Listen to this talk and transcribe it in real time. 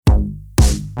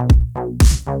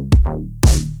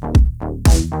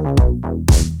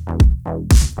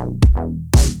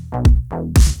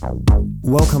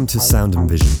Welcome to Sound and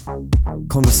Vision,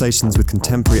 conversations with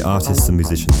contemporary artists and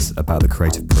musicians about the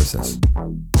creative process.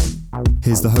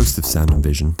 Here's the host of Sound and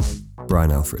Vision,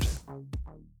 Brian Alfred.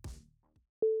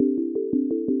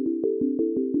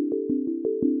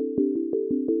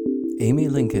 Amy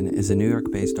Lincoln is a New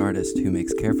York-based artist who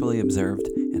makes carefully observed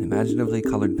and imaginatively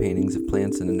colored paintings of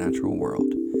plants in the natural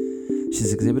world.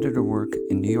 She's exhibited her work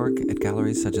in New York at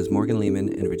galleries such as Lehman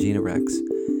and Regina,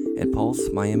 at Pulse,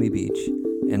 Miami Beach,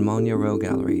 and Monya Rowe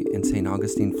Gallery in Saint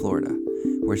Augustine, Florida,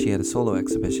 where she had a solo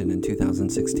exhibition in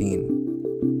 2016.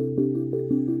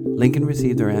 Lincoln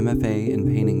received her MFA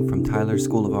in painting from Tyler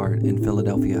School of Art in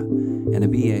Philadelphia and a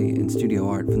BA in studio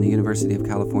art from the University of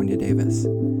California, Davis.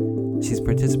 She's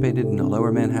participated in a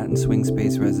Lower Manhattan Swing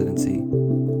Space residency,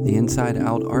 the Inside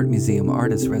Out Art Museum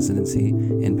Artist residency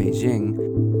in Beijing,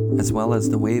 as well as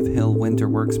the Wave Hill Winter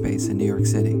Workspace in New York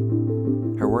City.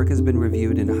 Her work has been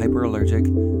reviewed in Hyperallergic,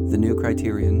 the new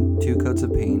Criterion, Two Coats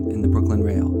of Paint, and the Brooklyn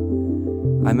Rail.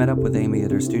 I met up with Amy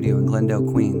at her studio in Glendale,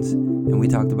 Queens, and we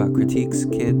talked about critiques,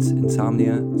 kids,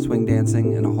 insomnia, swing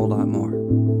dancing, and a whole lot more.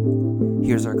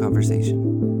 Here's our conversation.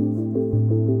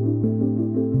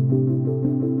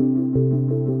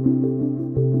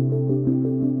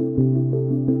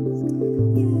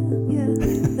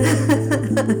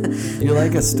 You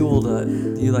like a stool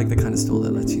you like the kind of stool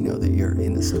that lets you know that you're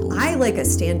in the stool? I like a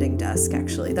standing desk,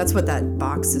 actually. That's what that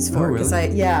box is for. Oh,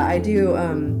 really? I do.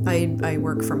 I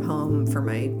work from home for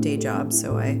my day job,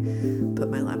 so I put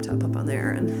my laptop up on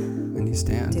there and you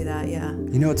stand. Do that, yeah.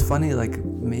 You know, it's funny, like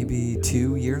maybe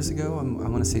 2 years ago, I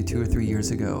want to say 2 or 3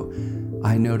 years ago,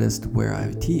 I noticed where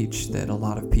I teach that a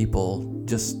lot of people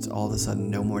just all of a sudden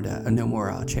no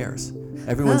more chairs.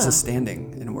 Everyone's just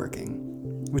standing and working.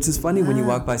 Which is funny when you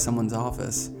walk by someone's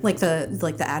office, like the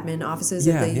admin offices.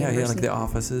 Yeah, of the university. Like the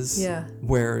offices. Yeah.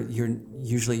 Where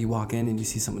you walk in and you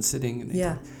see someone sitting,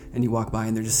 and you walk by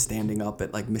and they're just standing up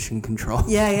at like mission control.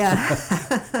 Yeah.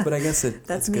 But I guess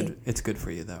that's good. It's good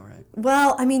for you though, right?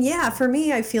 Well, I mean, yeah. For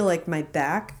me, I feel like my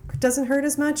back doesn't hurt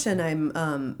as much, and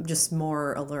I'm just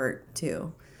more alert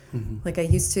too. Mm-hmm. Like I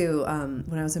used to,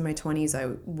 when I was in my 20s, I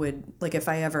would, like, if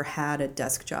I ever had a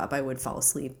desk job, I would fall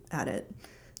asleep at it.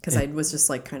 Because I was just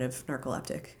like kind of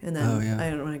narcoleptic, and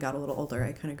then when I got a little older,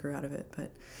 I kind of grew out of it.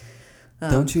 But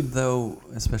don't you, though,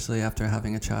 especially after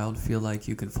having a child, feel like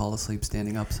you could fall asleep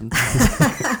standing up sometimes?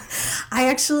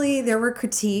 There were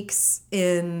critiques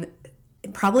in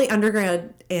probably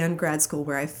undergrad and grad school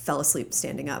where I fell asleep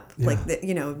standing up. Yeah. Like, it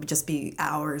would just be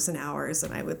hours and hours,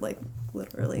 and I would like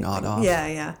literally nod off.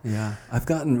 Yeah. I've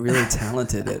gotten really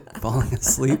talented at falling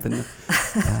asleep in the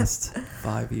past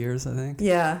 5 years, I think.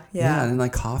 Yeah. And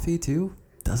like coffee too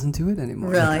doesn't do it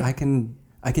anymore. Really? Like,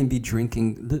 I can be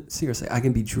drinking. Seriously, I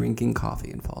can be drinking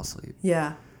coffee and fall asleep.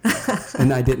 Yeah.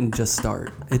 And I didn't just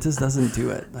start. It just doesn't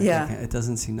do it. Like, yeah. It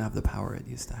doesn't seem to have the power it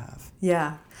used to have.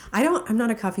 Yeah. I'm not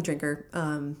a coffee drinker.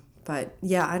 But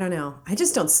yeah, I don't know. I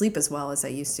just don't sleep as well as I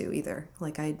used to either.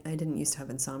 Like I didn't used to have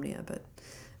insomnia, but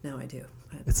now I do.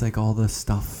 But it's like all the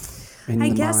stuff in the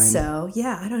mind. I guess so.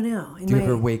 Yeah, I don't know. Do you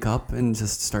ever wake up and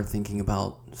just start thinking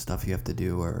about stuff you have to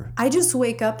do, or? I just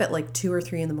wake up at like 2 or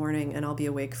 3 in the morning and I'll be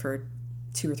awake for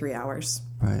 2 or 3 hours.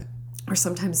 Right. Or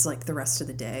sometimes like the rest of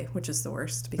the day, which is the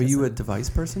worst. Are you a device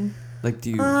person? Like,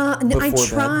 do you?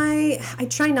 I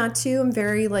try not to. I'm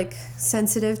very like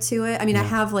sensitive to it. I mean, I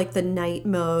have like the night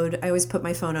mode. I always put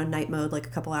my phone on night mode like a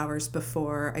couple hours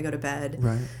before I go to bed.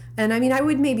 Right. And I mean, I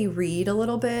would maybe read a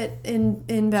little bit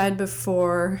in bed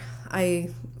before I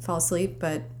fall asleep,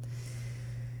 but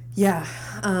yeah,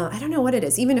 I don't know what it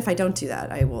is. Even if I don't do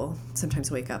that, I will sometimes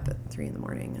wake up at 3 in the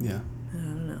morning. And, yeah. I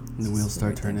don't know. And the wheels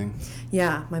start turning.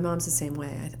 Yeah, my mom's the same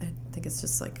way. I think it's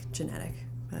just like genetic.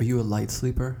 But. Are you a light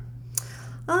sleeper?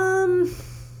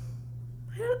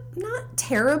 Not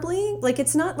terribly. Like,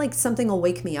 it's not like something will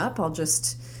wake me up. I'll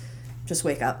just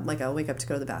wake up. Like, I'll wake up to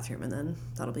go to the bathroom, and then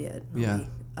that'll be it. I'll be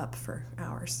up for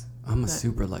hours. I'm a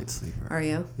super light sleeper. Are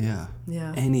you? Yeah.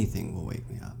 Yeah. Anything will wake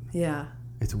me up. Yeah.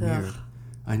 It's weird. Ugh.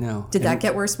 I know. Did that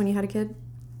get worse when you had a kid?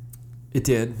 It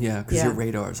did, yeah, because your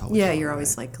radar is always on, you're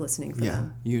always like listening for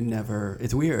them. You never.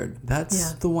 It's weird.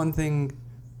 That's the one thing.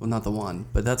 Well, not the one,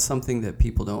 but that's something that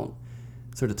people don't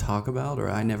sort of talk about, or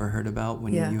I never heard about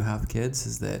when you have kids,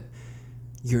 is that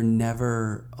you're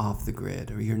never off the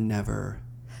grid, or you're never.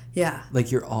 Yeah.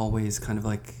 Like, you're always kind of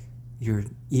like, your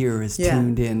ear is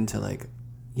tuned in to, like,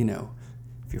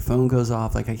 if your phone goes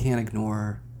off, like, I can't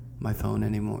ignore my phone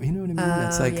anymore. You know what I mean?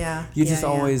 It's like you just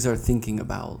always are thinking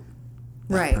about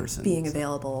that person. Being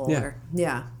available. Yeah. Or,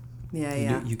 Yeah,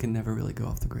 yeah. You can never really go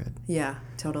off the grid. Yeah,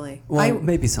 totally. Well,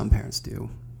 maybe some parents do.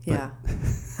 Yeah.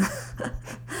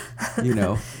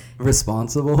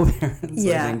 Responsible parents,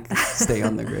 yeah. I think, stay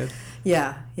on the grid.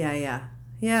 Yeah.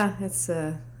 Yeah,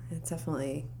 it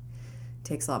definitely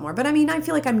takes a lot more. But I mean, I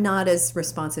feel like I'm not as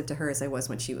responsive to her as I was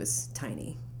when she was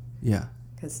tiny. Yeah.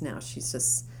 Because now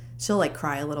she'll like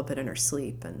cry a little bit in her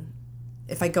sleep, and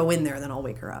if I go in there, then I'll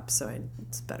wake her up. So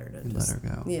it's better to just let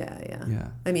her go. Yeah.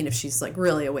 I mean, if she's like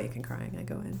really awake and crying, I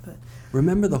go in. But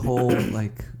remember the whole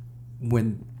like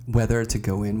whether to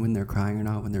go in when they're crying or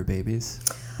not when they're babies?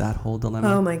 That whole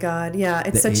dilemma. Oh my God, yeah,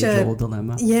 it's such a age-old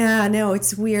dilemma. Yeah, no,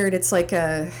 it's weird. It's like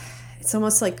it's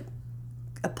almost like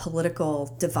a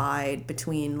political divide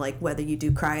between like whether you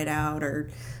do cry it out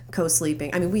or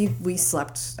co-sleeping. I mean, I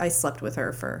slept with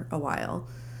her for a while,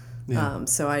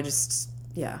 so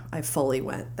I fully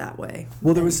went that way.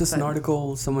 Well, there was just an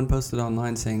article someone posted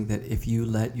online saying that if you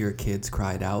let your kids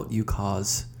cry it out, you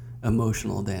cause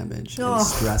emotional damage and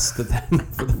stress to them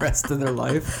for the rest of their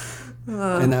life.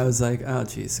 And I was like, oh,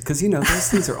 geez. Because, those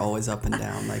things are always up and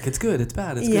down. Like, it's good, it's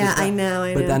bad, it's good, it's bad. I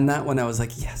know. But then that one, I was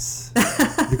like, yes.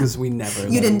 Because we never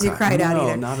You didn't do cry it out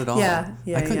either. No, not at all. Yeah,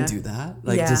 I couldn't do that.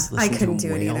 Like, just I listen couldn't to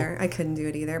do him it wail. either. I couldn't do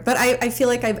it either. But I feel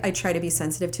like I try to be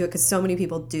sensitive to it because so many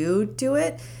people do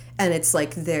it. And it's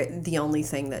like the only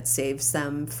thing that saves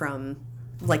them from,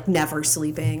 like, never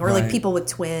sleeping. Or, like, people with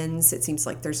twins, it seems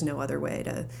like there's no other way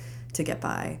to get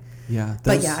by. Yeah,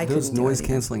 those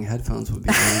noise-canceling headphones would be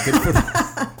really good for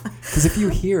that. Because if you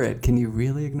hear it, can you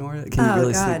really ignore it? Can you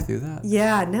really sleep through that?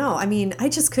 Yeah, no. I mean, I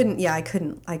just couldn't. Yeah, I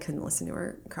couldn't listen to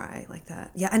her cry like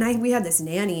that. Yeah, and we had this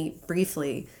nanny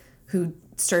briefly who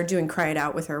started doing Cry It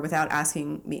Out with her without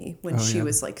asking me when she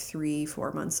was like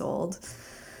 3-4 months old.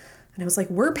 And I was like,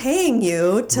 we're paying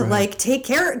you to like take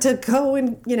care, to go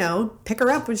and, pick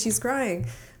her up when she's crying.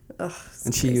 Ugh,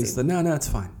 and she used no, it's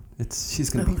fine. She's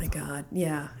going to be. Oh my God.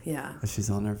 Yeah. She's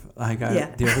on her.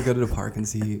 Do you ever go to the park and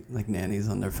see like nannies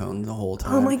on their phone the whole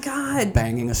time? Oh my God.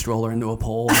 Banging a stroller into a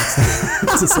pole.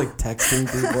 It's just like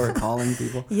texting people or calling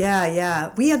people.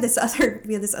 Yeah. We had this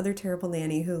other terrible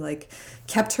nanny who like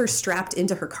kept her strapped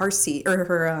into her car seat or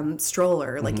her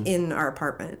stroller like in our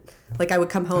apartment. Like I would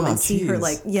come home and see her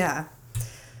like, yeah.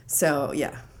 So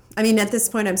yeah. I mean, at this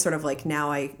point I'm sort of like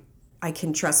now I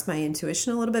can trust my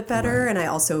intuition a little bit better. Right. And I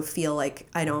also feel like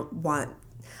I'm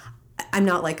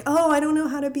not like, I don't know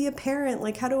how to be a parent.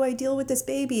 Like, how do I deal with this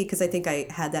baby? Because I think I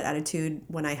had that attitude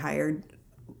when I hired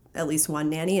at least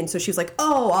one nanny. And so she was like,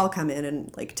 I'll come in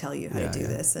and like tell you how to do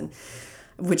this. And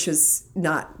which was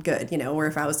not good, or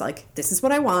if I was like, this is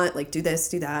what I want, like do this,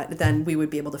 do that, then we would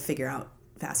be able to figure out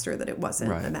faster that it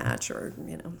wasn't a match or,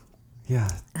 Yeah,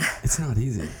 it's not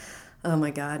easy. Oh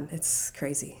my God, it's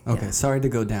crazy. Okay, sorry to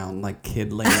go down like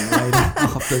kid lane right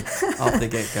off the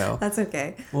get-go. That's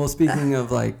okay. Well, speaking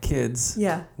of like kids,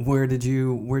 where'd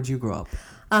you grow up?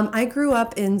 I grew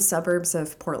up in suburbs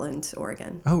of Portland,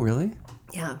 Oregon. Oh, really?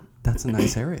 Yeah. That's a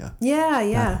nice area. Yeah.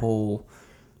 That whole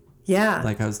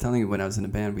like I was telling you when I was in a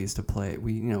band, we used to play.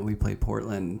 We played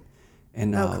Portland.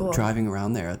 And cool. Driving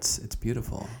around there, it's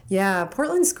beautiful. Yeah,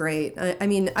 Portland's great. I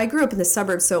mean, I grew up in the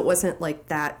suburbs, so it wasn't like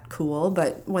that cool.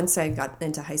 But once I got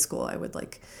into high school, I would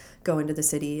like go into the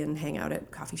city and hang out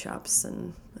at coffee shops.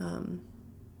 And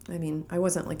I mean, I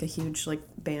wasn't like a huge like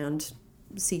band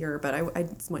seer, but I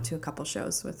went to a couple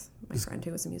shows with my friend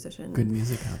who was a musician. Good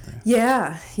music out there.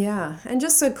 Yeah. And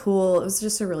it was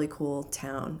just a really cool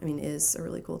town. I mean, it is a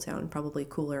really cool town, probably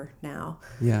cooler now.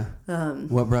 Yeah.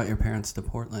 What brought your parents to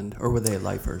Portland, or were they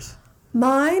lifers?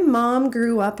 My mom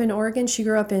grew up in Oregon. She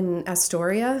grew up in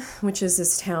Astoria, which is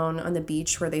this town on the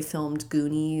beach where they filmed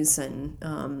Goonies and...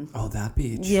 that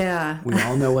beach. Yeah. We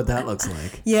all know what that looks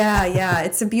like. Yeah.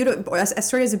 It's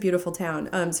Astoria is a beautiful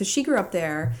town. So she grew up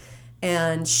there.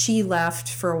 And she left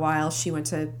for a while. She went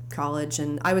to college,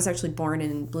 and I was actually born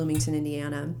in Bloomington,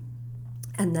 Indiana.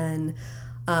 And then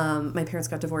my parents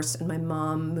got divorced, and my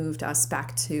mom moved us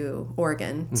back to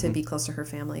Oregon to be close to her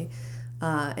family.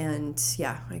 And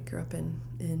I grew up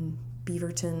in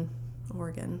Beaverton,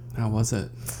 Oregon. How was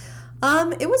it?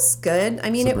 It was good.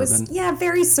 I mean, suburban. It was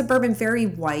very suburban, very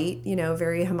white,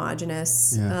 very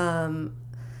homogenous. Yeah.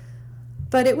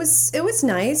 But it was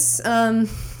nice.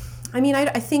 I mean, I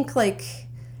think, like,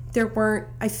 there weren't...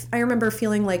 I remember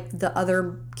feeling like the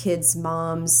other kids'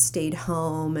 moms stayed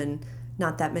home and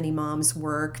not that many moms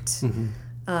worked. Mm-hmm.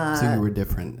 So you were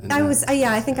different.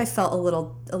 I think I felt a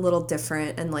little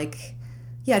different. And, like,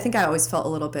 I think I always felt a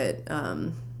little bit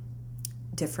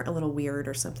different, a little weird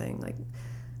or something. Like,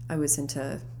 I was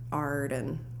into art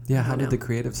and... Yeah, how did the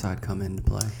creative side come into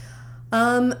play?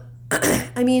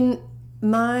 I mean,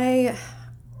 my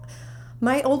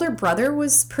My older brother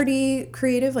was pretty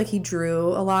creative. Like, he drew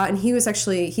a lot, and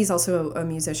he's also a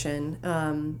musician.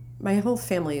 My whole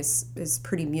family is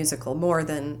pretty musical, more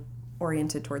than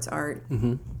oriented towards art.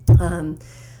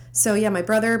 So yeah, my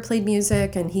brother played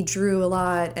music and he drew a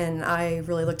lot, and I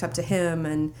really looked up to him,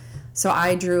 and so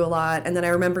I drew a lot. And then I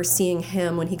remember seeing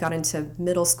him when he got into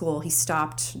middle school. He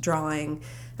stopped drawing,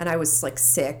 and I was like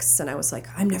 6, and I was like,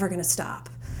 I'm never gonna stop.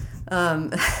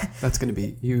 That's gonna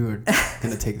be, you're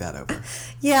gonna take that over.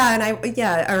 Yeah, and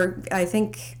I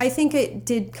think it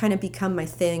did kind of become my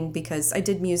thing, because I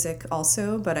did music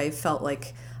also, but I felt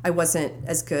like I wasn't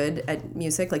as good at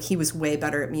music. Like, he was way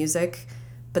better at music,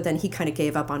 but then he kind of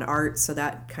gave up on art, so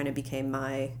that kind of became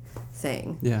my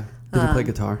thing. Yeah. Did he play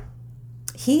guitar?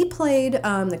 He played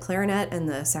the clarinet and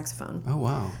the saxophone. Oh,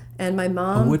 wow. And my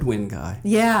mom... A woodwind guy.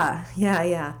 Yeah.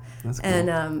 That's cool.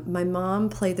 And my mom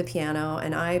played the piano,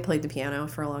 and I played the piano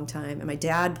for a long time. And my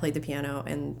dad played the piano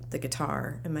and the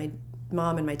guitar. And my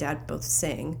mom and my dad both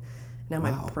sing. Now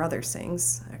my brother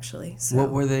sings, actually. So.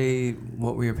 What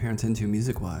were your parents into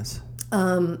music-wise?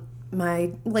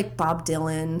 Like Bob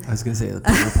Dylan. I was going to say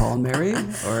Peter, Paul, and Mary?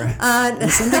 Or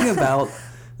there's something about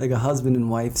like a husband and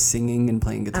wife singing and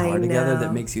playing guitar together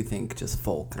that makes you think just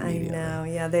folk immediately. I know,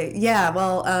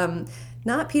 yeah.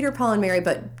 Not Peter, Paul, and Mary,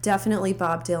 but definitely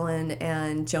Bob Dylan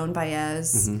and Joan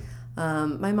Baez.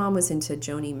 My mom was into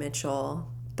Joni Mitchell.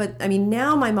 But, I mean,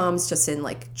 now my mom's just in,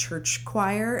 like, church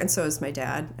choir, and so is my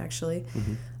dad, actually.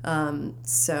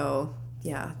 So...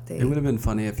 yeah, it would have been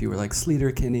funny if you were like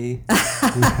Sleater Kinney,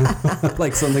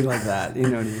 like something like that. You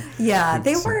know what I mean? Yeah,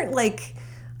 they weren't like.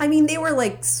 I mean, they were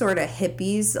like sort of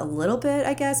hippies a little bit,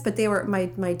 I guess. But they were.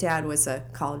 My dad was a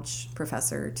college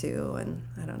professor too, and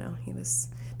I don't know.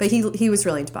 But he was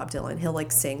really into Bob Dylan. He'll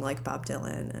like sing like Bob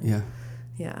Dylan. And,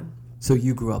 yeah. So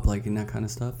you grew up liking that kind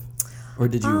of stuff, or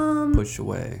did you push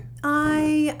away?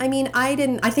 I mean, I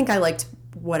didn't. I think I liked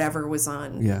whatever was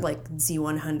on like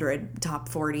Z100 top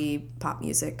 40 pop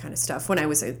music kind of stuff when I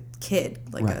was a kid,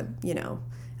 like a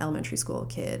elementary school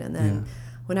kid. And then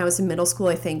when I was in middle school,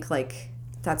 I think like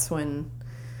that's when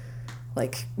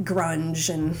like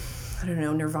grunge and I don't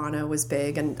know, Nirvana was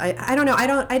big. And I don't know,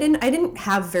 I didn't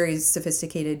have very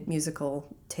sophisticated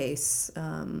musical tastes.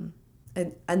 And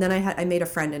then I made a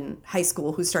friend in high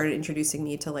school who started introducing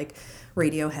me to like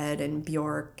Radiohead and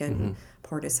Bjork and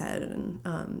Portishead,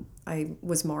 and I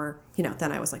was more,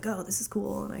 then I was like, oh, this is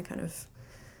cool, and I kind of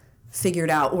figured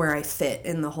out where I fit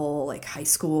in the whole like high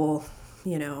school,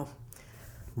 food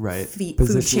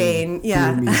chain,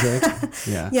 music,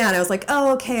 and I was like,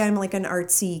 oh, okay, I'm like an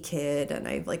artsy kid, and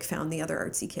I like found the other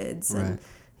artsy kids, and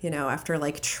after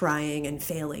like trying and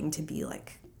failing to be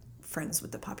like friends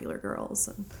with the popular girls,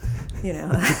 and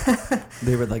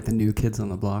they were like the new kids on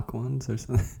the block ones or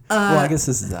something. Well, I guess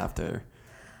this is after.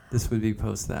 This would be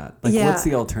post that. Like, what's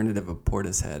the alternative of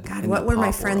Portishead? God, what were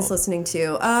my friends listening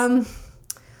to?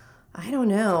 I don't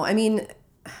know. I mean,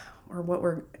 or what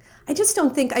were... I just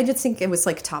think it was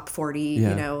like top 40,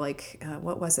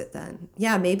 what was it then?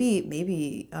 Yeah, maybe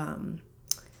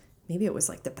it was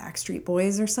like the Backstreet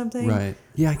Boys or something. Right.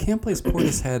 Yeah, I can't place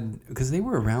Portishead because they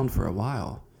were around for a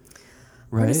while.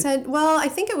 Right? Portishead, well, I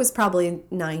think it was probably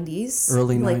 90s.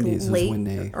 Early like 90s late, was when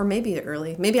they... Or maybe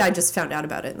early. Maybe I just found out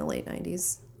about it in the late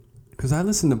 90s. Because I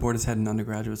listened to Portishead in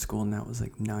undergraduate school, and that was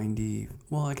like 90...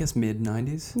 Well, I guess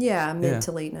mid-90s? Yeah, mid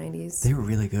to late 90s. They were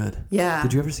really good. Yeah.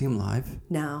 Did you ever see them live?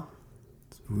 No.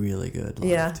 It's really good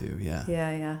live, too. Yeah.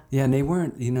 Yeah. Yeah, and they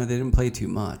weren't... they didn't play too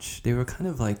much. They were kind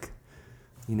of like,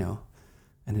 an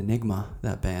enigma,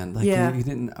 that band. Like, you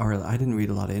didn't... Or I didn't read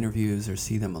a lot of interviews or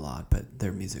see them a lot, but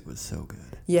their music was so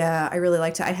good. Yeah, I really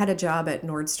liked it. I had a job at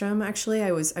Nordstrom, actually.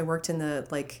 I worked in the,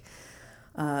 like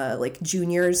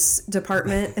juniors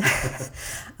department,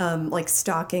 like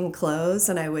stocking clothes,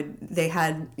 and they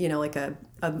had, like a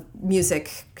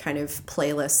music kind of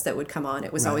playlist that would come on.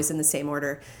 It was always in the same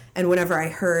order. And whenever I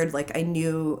heard, like, I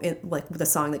knew it, like the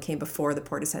song that came before the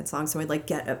Portishead song. So I'd like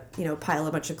get pile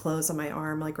a bunch of clothes on my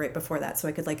arm, like right before that. So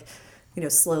I could like,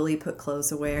 slowly put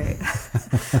clothes away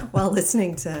while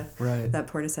listening to that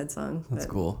Portishead song. That's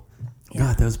cool.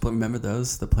 Yeah. God, remember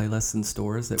those, the playlists in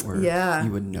stores that were,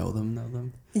 you would know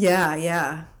them?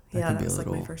 Yeah, that was like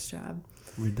my first job.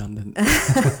 Redundant.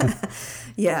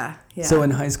 Yeah. So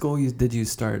in high school, did you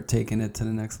start taking it to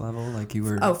the next level? Like you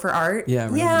were... Oh, for art? Yeah.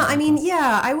 Yeah, I mean,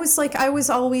 I was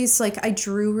always like, I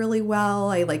drew really well.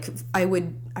 I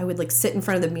would like sit in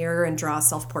front of the mirror and draw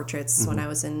self-portraits when I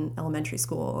was in elementary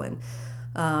school. And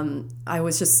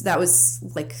that was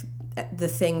like the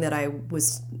thing that I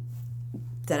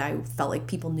felt like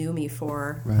people knew me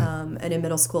for. Right. And in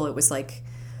middle school, it was like,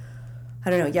 I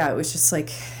don't know. Yeah, it was just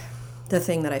like the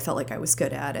thing that I felt like I was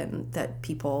good at and that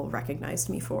people recognized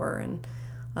me for. And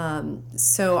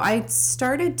so I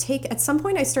started at some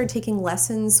point I started taking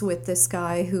lessons with this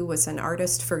guy who was an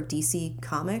artist for DC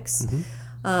Comics.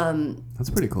 That's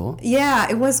pretty cool. Yeah,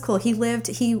 it was cool. He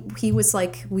was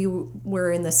like, we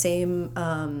were in the same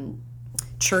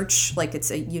church, like it's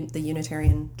the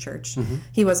Unitarian church.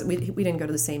 We didn't go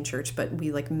to the same church, but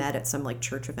we like met at some like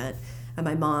church event, and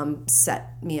my mom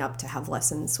set me up to have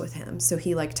lessons with him. So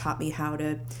he like taught me how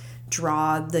to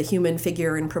draw the human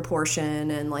figure in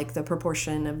proportion and like the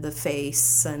proportion of the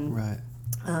face, and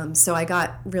right. So I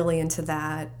got really into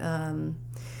that.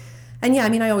 And yeah, I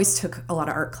mean, I always took a lot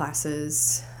of art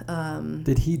classes.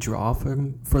 Did he draw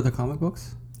for the comic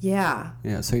books? Yeah.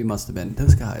 Yeah, so he must have been.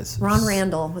 Those guys. Ron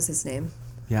Randall was his name.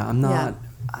 Yeah, I'm not.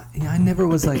 I never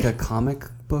was like a comic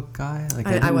book guy. Like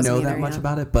I didn't know that much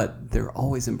about it, but they're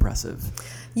always impressive.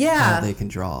 Yeah. How they can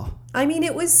draw. I mean,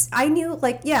 it was. I knew,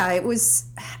 like, yeah, it was.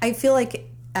 I feel like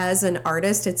as an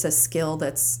artist, it's a skill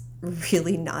that's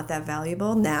really not that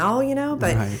valuable now, you know.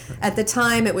 But right. at the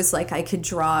time, it was like I could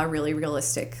draw a really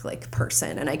realistic like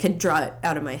person, and I could draw it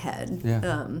out of my head.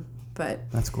 Yeah. But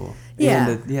that's cool. Yeah.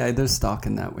 And there's stock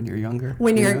in that when you're younger.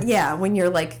 When you're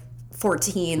like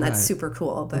 14, that's right. super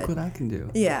cool. But look what I can do.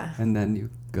 Yeah. And then you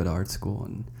go to art school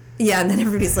and. Yeah, and then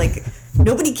everybody's like,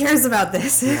 nobody cares about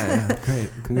this. Yeah,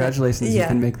 great. Congratulations, you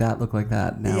can make that look like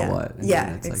that. Now what? And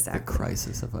yeah, it's exactly. like the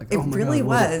crisis of like, it oh my really God,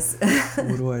 was.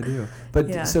 What do I do?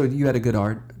 But so you had a good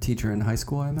art teacher in high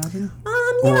school, I imagine?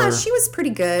 Yeah, she was pretty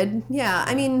good. Yeah,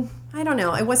 I mean, I don't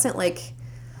know. It wasn't like,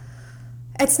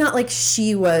 it's not like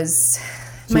she was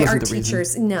my art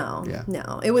teachers. No,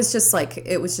 no. It was just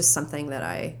something that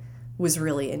I was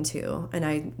really into, and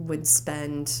I would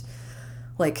spend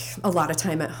like a lot of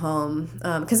time at home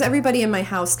because everybody in my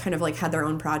house kind of like had their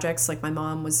own projects. Like my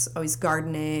mom was always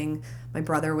gardening, my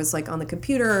brother was like on the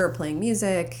computer or playing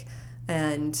music,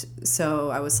 and so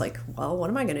I was like, well,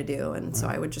 what am I gonna do? And so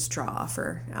I would just draw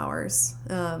for hours.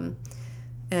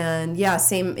 And yeah,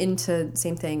 same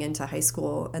thing into high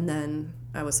school. And then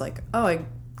I was like, oh, I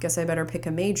guess I better pick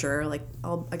a major. Like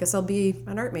I guess I'll be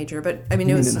an art major. But I mean,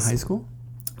 it was in high school.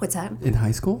 What's that? In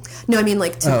high school? No, I mean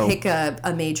like to pick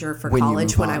a major for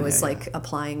college when I was like yeah.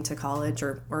 applying to college,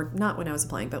 or not when I was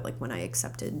applying, but like when I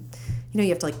accepted, you know, you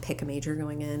have to like pick a major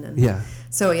going in. And yeah.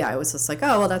 So yeah, I was just like,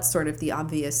 oh, well, that's sort of the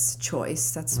obvious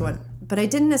choice. That's right. But I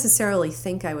didn't necessarily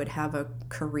think I would have a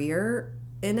career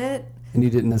in it. And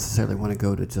you didn't necessarily want to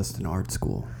go to just an art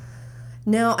school.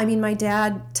 No, I mean, my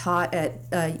dad taught at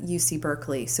UC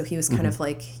Berkeley, so he was kind of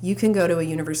like, you can go to a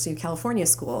University of California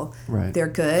school. Right. They're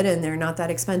good, and they're not that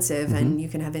expensive, and you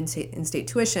can have in-state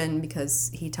tuition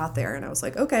because he taught there. And I was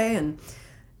like, okay, and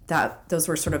those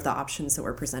were sort of the options that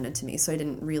were presented to me, so I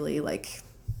didn't really, like,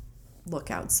 look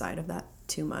outside of that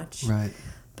too much. Right.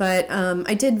 But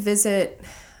I did visit,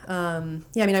 I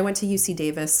mean, I went to UC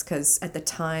Davis because at the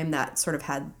time that sort of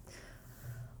had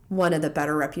one of the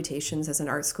better reputations as an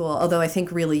art school, although I think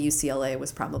really UCLA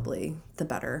was probably the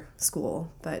better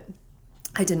school, but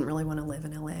I didn't really want to live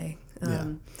in LA.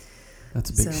 That's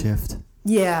a big shift.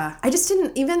 Yeah, I just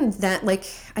didn't, even that, like,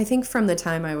 I think from the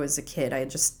time I was a kid, I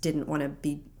just didn't want to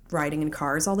be riding in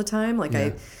cars all the time. Like,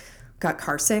 I got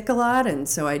car sick a lot, and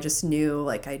so I just knew,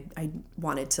 like, I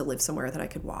wanted to live somewhere that I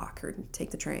could walk or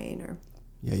take the train or...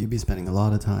 Yeah, you'd be spending a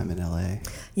lot of time in LA.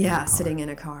 Yeah, sitting in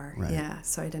a car. Right. Yeah,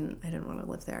 so I didn't want to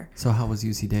live there. So how was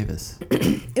UC Davis?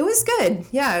 It was good.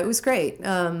 Yeah, it was great.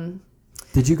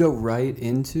 Did you go right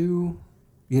into,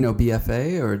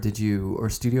 BFA or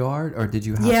studio art, or did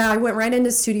you have... Yeah, I went right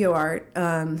into studio art.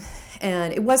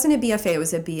 And it wasn't a BFA, it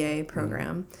was a BA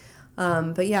program.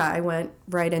 But yeah, I went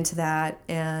right into that,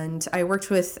 and I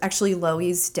worked with actually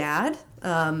Loe's dad,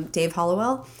 Dave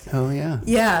Hollowell. Oh yeah.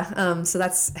 Yeah. So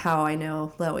that's how I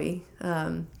know Loe.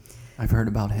 I've heard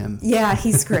about him. Yeah,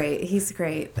 he's great. He's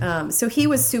great. So he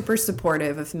was super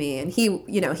supportive of me, and he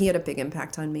had a big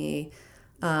impact on me.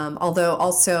 Although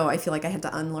also I feel like I had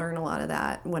to unlearn a lot of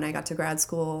that when I got to grad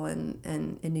school and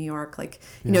in New York, like,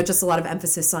 just a lot of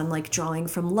emphasis on like drawing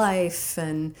from life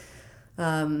and,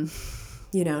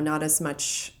 not as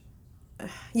much.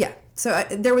 So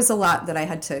there was a lot that I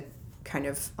had to kind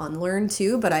of unlearn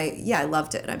too, but I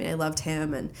loved it. I mean, I loved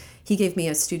him, and he gave me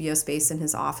a studio space in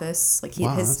his office. Like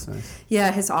that's nice.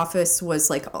 Yeah, his office was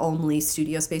like only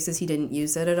studio spaces. He didn't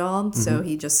use it at all. So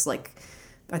he just like,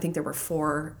 I think there were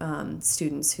 4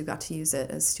 students who got to use it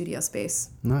as studio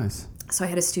space. Nice. So I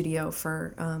had a studio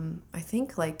for, I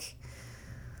think like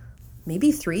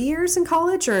maybe 3 years in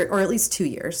college, or at least 2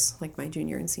 years, like my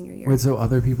junior and senior year. Wait, so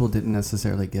other people didn't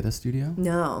necessarily get a studio?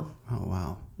 No. Oh,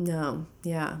 wow. No.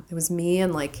 Yeah. It was me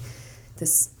and like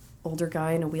this older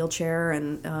guy in a wheelchair,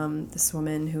 and this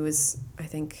woman who is, I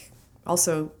think,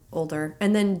 also older.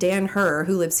 And then Dan Her,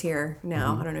 who lives here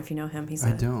now. I don't know if you know him. He's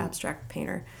an abstract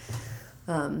painter.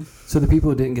 So the people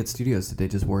who didn't get studios, did they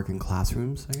just work in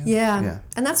classrooms, I guess? Yeah.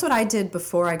 And that's what I did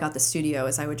before I got the studio,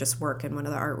 is I would just work in one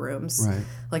of the art rooms. Right.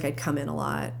 Like, I'd come in a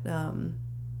lot.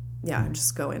 I'd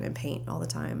just go in and paint all the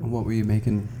time. What were you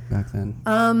making back then?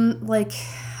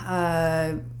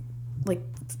 Like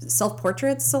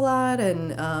self-portraits a lot,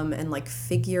 and like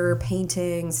figure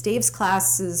paintings. Dave's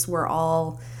classes were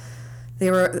a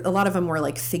lot of them were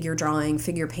like figure drawing,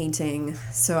 figure painting.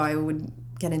 So I would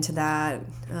get into that.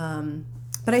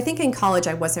 But I think in college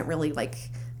I wasn't really like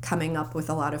coming up with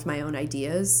a lot of my own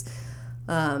ideas.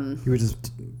 You were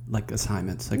just like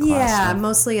assignments, like class stuff?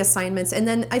 Mostly assignments. And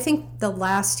then I think the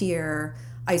last year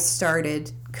I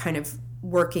started kind of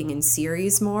working in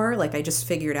series more. Like, I just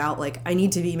figured out, like, I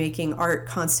need to be making art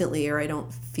constantly or I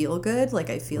don't feel good. Like,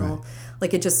 I feel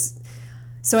like it just...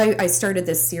 So I started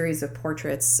this series of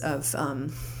portraits of,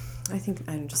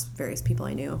 just various people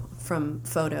I knew from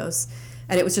photos.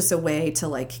 And it was just a way to,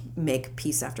 like, make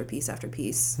piece after piece after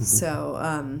piece. Mm-hmm.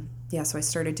 So, so I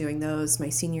started doing those my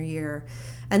senior year.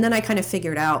 And then I kind of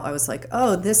figured out, I was like,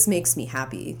 oh, this makes me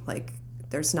happy. Like,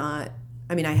 there's not...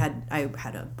 I mean, I had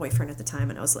a boyfriend at the time,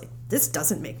 and I was like, this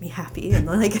doesn't make me happy. And,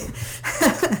 like,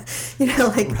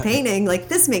 painting, like,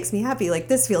 this makes me happy. Like,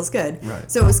 this feels good. Right.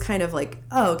 So it was kind of like,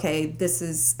 oh, okay, this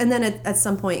is... And then at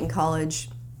some point in college,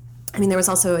 I mean, there was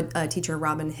also a teacher,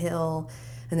 Robin Hill,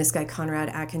 and this guy, Conrad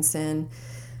Atkinson.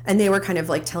 And they were kind of,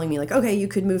 like, telling me, like, okay, you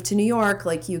could move to New York.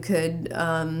 Like, you could,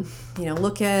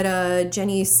 look at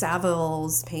Jenny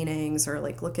Saville's paintings, or,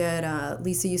 like, look at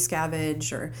Lisa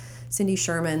Yuskavage or Cindy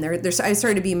Sherman. I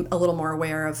started to be a little more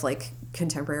aware of, like,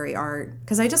 contemporary art.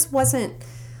 Because I just wasn't...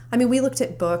 I mean, we looked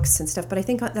at books and stuff, but I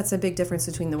think that's a big difference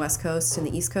between the West Coast and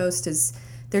the East Coast, is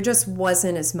there just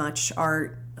wasn't as much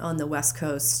art on the West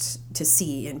Coast to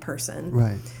see in person.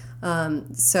 Right.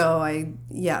 That's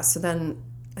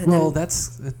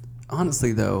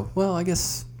honestly though. Well, I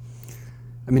guess,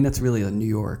 I mean, that's really a New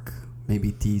York,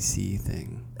 maybe DC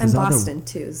thing. And Boston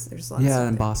too. There's a lot. Yeah,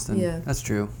 in Boston. Yeah, that's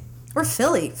true. Or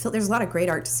Philly. There's a lot of great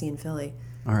art to see in Philly.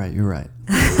 All right, you're right.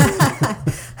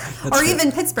 Or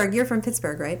even Pittsburgh. You're from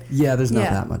Pittsburgh, right? Yeah, there's not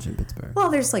that much in Pittsburgh.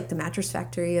 Well, there's like the Mattress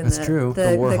Factory and that's true. The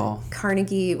Warhol, the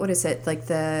Carnegie. What is it? Like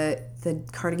the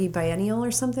Carnegie Biennial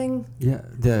or something? Yeah,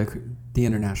 the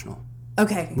International.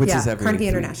 Okay. Which is every Carnegie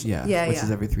International. Yeah. Which is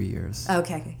every 3 years.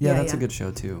 Okay. Yeah, that's a good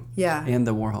show too. Yeah. And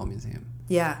the Warhol Museum.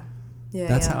 Yeah. Yeah.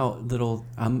 That's how little.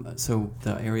 So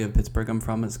the area of Pittsburgh I'm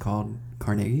from is called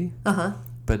Carnegie.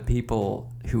 But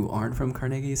people who aren't from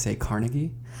Carnegie say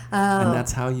Carnegie. And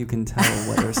that's how you can tell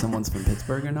whether someone's from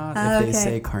Pittsburgh or not, if they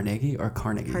say Carnegie or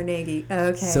Carnegie. Carnegie.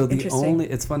 Okay. So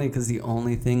it's funny because the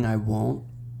only thing I won't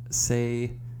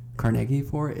say Carnegie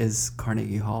for is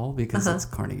Carnegie Hall, because it's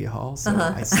Carnegie Hall. So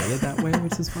I say it that way,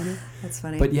 which is funny. That's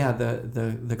funny. But yeah,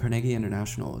 the Carnegie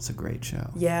International is a great show.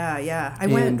 Yeah, yeah.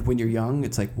 And when you're young,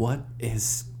 it's like, what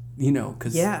is,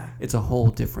 because it's a whole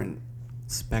different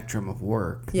spectrum of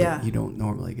work that you don't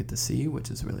normally get to see, which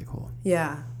is really cool.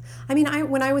 Yeah. I mean,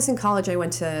 when I was in college, I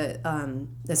went to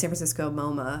the San Francisco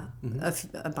MoMA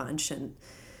a bunch,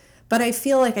 but I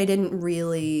feel like it didn't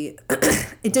really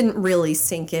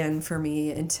sink in for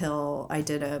me until I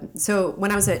did so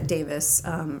when I was at Davis,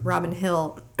 Robin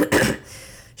Hill,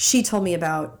 she told me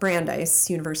about Brandeis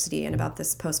University and about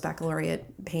this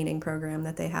post-baccalaureate painting program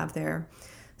that they have there.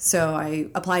 So I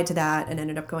applied to that and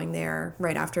ended up going there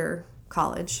right after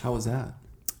college. How was that?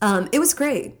 It was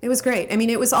great. It was great. I mean,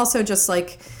 it was also just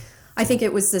like, I think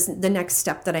it was the next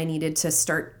step that I needed to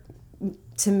start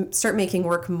making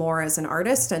work more as an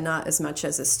artist and not as much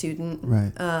as a student.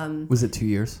 Right. Was it 2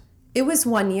 years? It was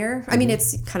 1 year. I mean,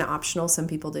 it's kind of optional. Some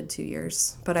people did 2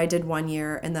 years, but I did 1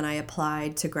 year, and then I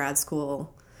applied to grad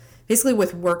school, basically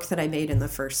with work that I made in the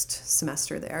first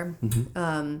semester there.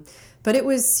 But it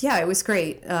was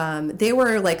great. They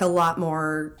were like a lot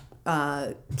more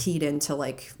keyed into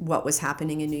like what was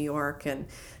happening in New York, and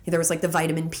there was like the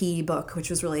Vitamin P book, which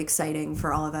was really exciting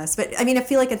for all of us. But I mean, I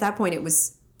feel like at that point it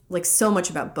was like so much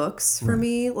about books for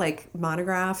me, like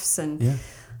monographs and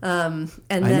and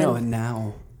then I know. And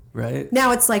now, right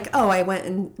now it's like, oh, I went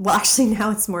and actually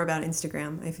now it's more about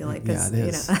Instagram. I feel like, it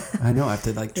is. I know. I have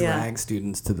to like drag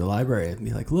students to the library and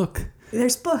be like, look,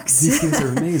 there's books. These things are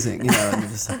amazing. And they're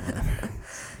just like, whatever.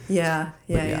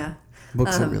 Yeah.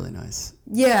 Books are really nice.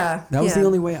 Yeah. That was the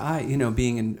only way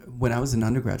when I was an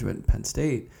undergraduate at Penn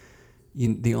State,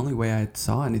 the only way I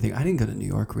saw anything, I didn't go to New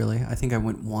York really. I think I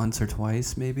went once or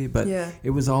twice maybe, but it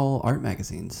was all art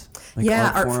magazines. Like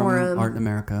Art Forum, Art in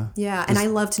America. Yeah, and I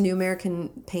loved New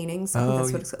American Paintings. I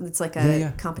think that's what it's like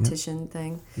a competition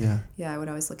thing. Yeah. Yeah, I would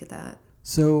always look at that.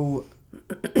 So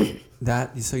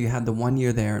so you had the 1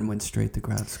 year there and went straight to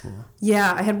grad school.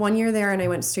 Yeah, I had 1 year there and I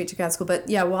went straight to grad school. But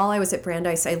yeah, while I was at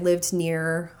Brandeis, I lived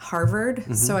near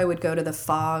Harvard. So I would go to the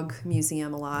Fogg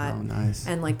Museum a lot. Oh, nice.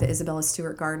 And like the Isabella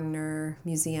Stewart Gardner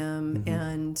Museum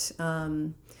and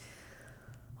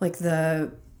like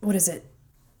the, what is it?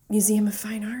 Museum of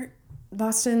Fine Art?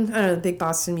 Boston? I don't know, the big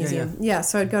Boston Museum. Yeah,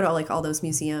 so I'd go to like all those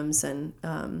museums and...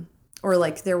 or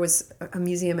like there was a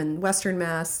museum in Western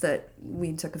Mass that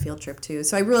we took a field trip to.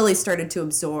 So I really started to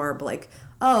absorb like,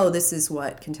 oh, this is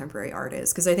what contemporary art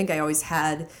is. Because I think I always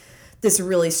had this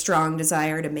really strong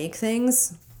desire to make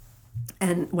things.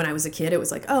 And when I was a kid, it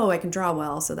was like, oh, I can draw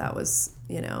well. So that was,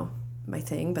 my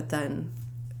thing. But then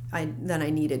I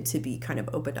needed to be kind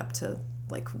of opened up to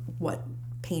like what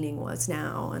painting was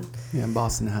now. And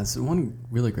Boston has one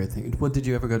really great thing. What, did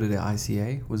you ever go to the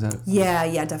ICA? Was that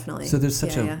yeah, definitely. So there's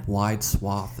such a wide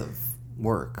swath of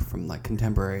work from like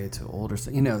contemporary to older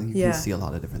stuff. You can see a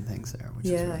lot of different things there, which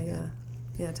is really good.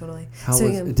 Yeah, totally.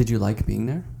 Did you like being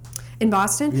there? In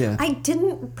Boston? Yeah. I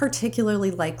didn't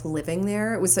particularly like living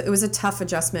there. It was a tough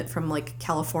adjustment from like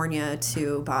California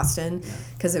to Boston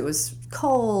because it was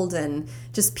cold and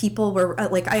just people were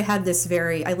like,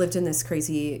 I lived in this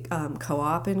crazy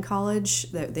co-op in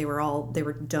college that they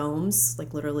were domes,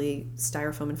 like literally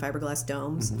styrofoam and fiberglass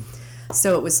domes.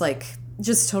 So it was like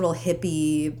just total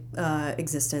hippie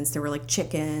existence. There were like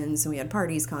chickens and we had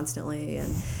parties constantly.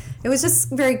 And it was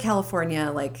just very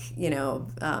California, like,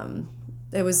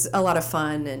 it was a lot of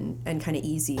fun and kind of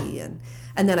easy.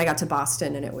 And then I got to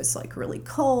Boston and it was like really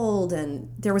cold. And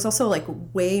there was also like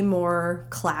way more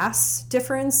class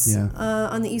difference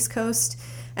on the East Coast.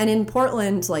 And in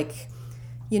Portland, like,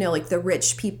 like the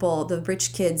rich people, the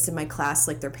rich kids in my class,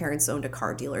 like their parents owned a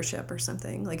car dealership or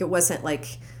something. Like it wasn't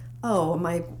like, oh,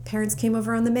 my parents came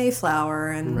over on the Mayflower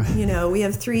and, we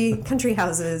have 3 country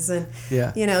houses. And,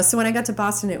 so when I got to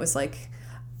Boston, it was like,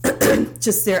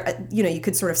 just there, you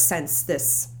could sort of sense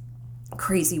this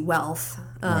crazy wealth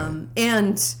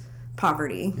and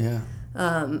poverty. Yeah.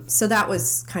 So that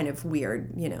was kind of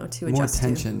weird, to adjust to. More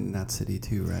tension in that city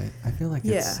too, right? I feel like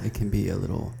it can be a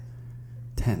little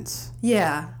tense.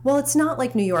 Yeah. Well, it's not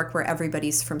like New York where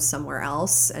everybody's from somewhere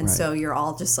else. And so you're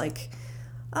all just like,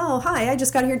 oh, hi, I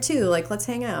just got here too. Like, let's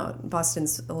hang out.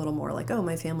 Boston's a little more like, oh,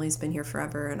 my family's been here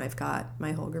forever and I've got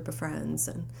my whole group of friends.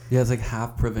 And it's like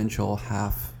half provincial,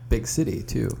 half big city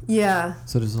too. Yeah.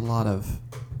 So there's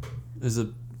a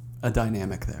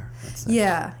dynamic there. Let's say.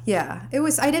 Yeah. It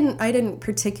was, I didn't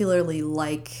particularly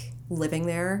like living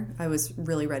there. I was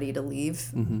really ready to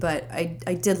leave, but I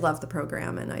did love the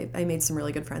program and I made some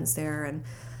really good friends there and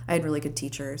I had really good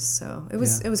teachers. So it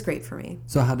was great for me.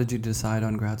 So how did you decide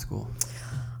on grad school?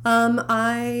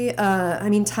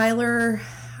 Tyler,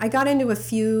 I got into a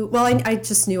few, I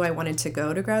just knew I wanted to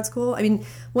go to grad school. I mean,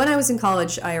 when I was in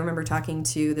college, I remember talking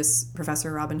to this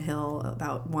professor, Robin Hill,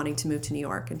 about wanting to move to New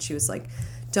York. And she was like,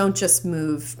 don't just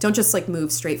move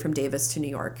straight from Davis to New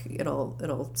York.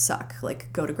 It'll suck.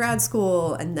 Like go to grad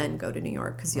school and then go to New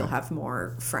York because you'll have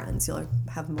more friends. You'll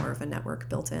have more of a network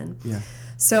built in. Yeah.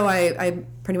 So I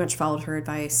pretty much followed her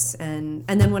advice. And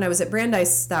then when I was at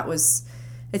Brandeis,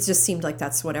 it just seemed like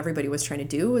that's what everybody was trying to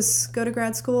do was go to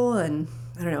grad school. And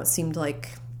I don't know, it seemed like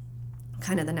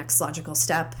kind of the next logical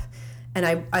step. And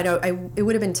it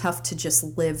would have been tough to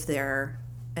just live there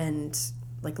and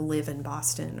like live in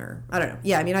Boston or I don't know.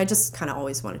 Yeah. I mean, I just kind of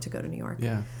always wanted to go to New York.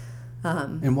 Yeah.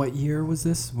 And what year was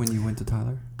this when you went to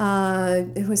Tyler?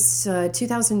 It was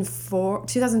 2004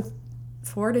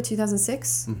 to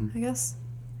 2006, I guess.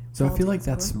 So I feel like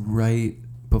that's right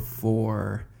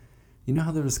before, you know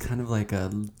how there was kind of like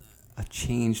a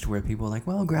change to where people were like,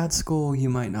 well, grad school, you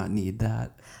might not need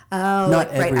that. Oh, not like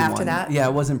everyone. right after that? Yeah,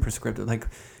 it wasn't prescriptive. Like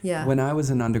when I was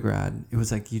an undergrad, it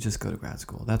was like, you just go to grad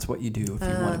school. That's what you do if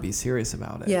you want to be serious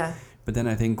about it. Yeah. But then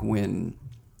I think when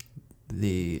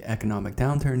the economic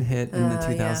downturn hit in the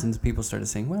 2000s, people started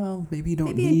saying, well, maybe you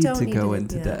don't need to go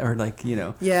into debt or like,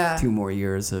 2 more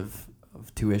years of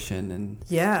tuition and,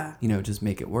 just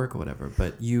make it work or whatever.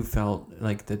 But you felt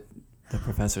like the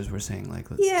professors were saying like,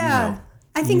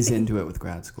 I think ease into it with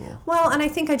grad school. Well, and I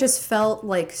think I just felt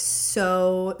like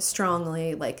so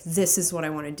strongly like this is what I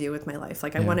want to do with my life.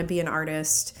 Like I want to be an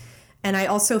artist. And I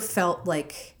also felt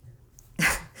like,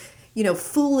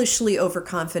 foolishly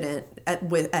overconfident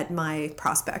at my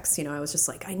prospects. I was just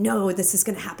like, I know this is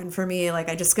going to happen for me. Like,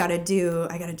 I got to do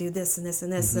this and this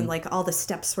and this. And like all the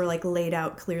steps were like laid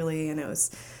out clearly. And it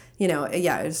was, it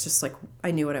was just like,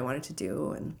 I knew what I wanted to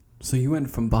do. And so you went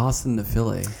from Boston to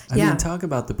Philly. I mean, talk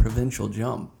about the provincial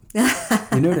jump. You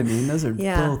know what I mean? Those are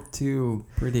both two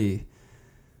pretty...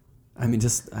 I'm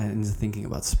just thinking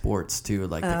about sports too,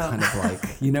 like the kind of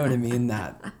like, you know what I mean?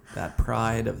 That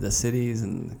pride of the cities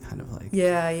and kind of like...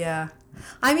 Yeah.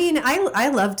 I mean, I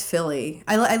loved Philly.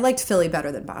 I liked Philly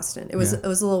better than Boston. It was a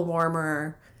little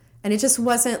warmer, and it just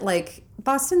wasn't like...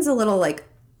 Boston's a little like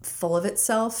full of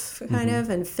itself kind of,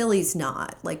 and Philly's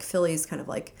not. Like Philly's kind of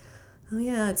like, oh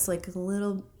yeah, it's like a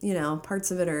little, parts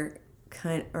of it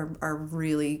are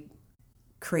really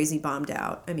crazy bombed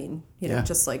out. I mean,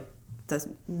 just like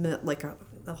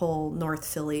the whole North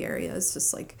Philly area is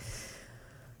just like,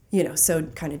 so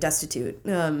kind of destitute.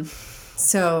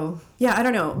 So yeah, I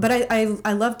don't know, but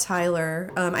I love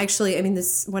Tyler. Actually, I mean,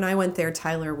 when I went there,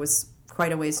 Tyler was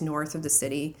quite a ways north of the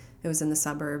city. It was in the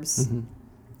suburbs.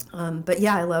 But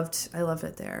yeah, I loved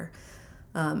it there.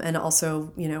 And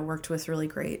also, worked with really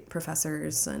great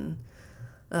professors and,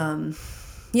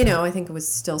 I think it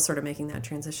was still sort of making that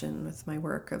transition with my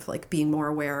work of like being more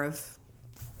aware of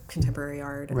contemporary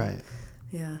art. And, right.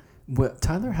 Yeah. Well,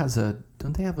 Tyler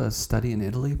don't they have a study in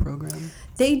Italy program?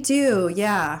 They do,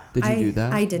 yeah. Did you do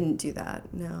that? I didn't do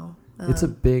that, no. It's a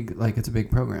big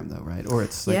program though, right? Or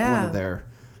it's like one of their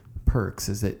perks.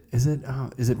 Is it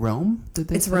Rome?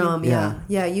 It's Rome, yeah.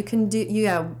 Yeah, you could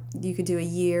do a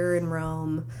year in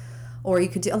Rome, or you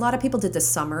could do, a lot of people did the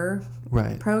summer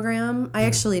program. I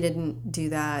actually didn't do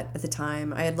that at the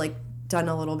time. I had like done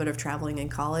a little bit of traveling in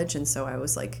college, and so I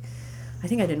was like, I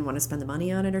think I didn't want to spend the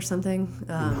money on it or something.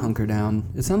 Hunker down.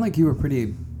 It sounded like you were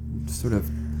pretty sort of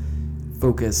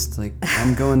focused, like,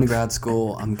 I'm going to grad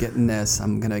school, I'm getting this,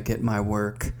 I'm going to get my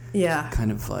work. Yeah.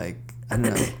 Kind of like, I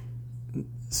don't know,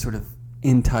 sort of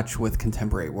in touch with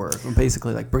contemporary work.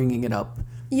 Basically like bringing it up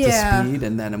to speed,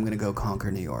 and then I'm going to go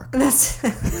conquer New York. That's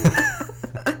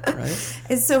right?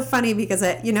 It's so funny because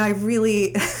I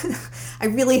really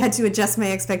had to adjust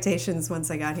my expectations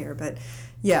once I got here, but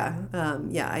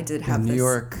I did have New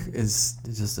York is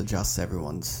just adjusts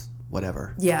everyone's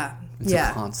whatever. Yeah. It's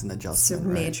a constant adjustment. It's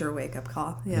a major wake-up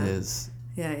call. Yeah. It is.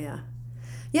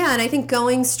 Yeah, and I think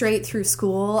going straight through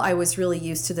school, I was really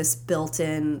used to this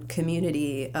built-in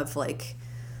community of like,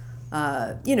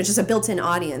 just a built-in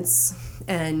audience.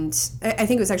 And I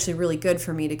think it was actually really good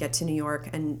for me to get to New York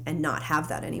and not have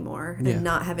that anymore, and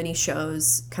not have any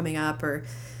shows coming up, or,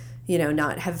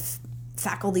 not have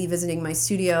faculty visiting my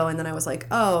studio. And then I was like,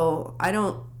 oh,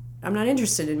 I'm not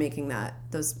interested in making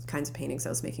those kinds of paintings I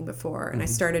was making before. And I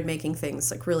started making things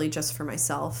like really just for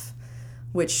myself,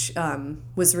 which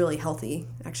was really healthy,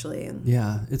 actually. And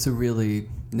yeah, it's a really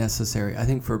necessary, I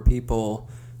think, for people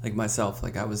like myself.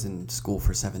 Like I was in school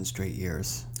for 7 straight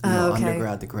years,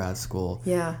 undergrad to grad school.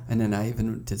 Yeah. And then I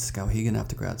even did Skowhegan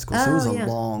after grad school. So it was a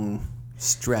long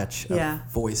stretch of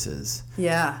voices.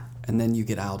 Yeah. And then you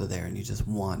get out of there and you just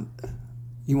want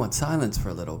silence for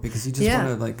a little, because you just want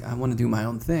to, like, I want to do my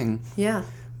own thing. Yeah.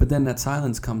 But then that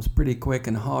silence comes pretty quick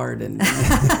and hard, and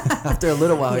after a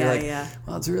little while, you're like,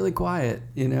 well, it's really quiet,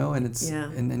 and it's,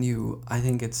 and then I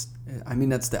think that's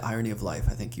the irony of life.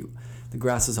 I think the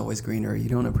grass is always greener. You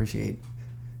don't appreciate,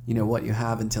 what you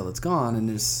have until it's gone. And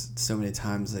there's so many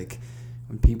times, like,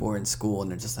 when people are in school and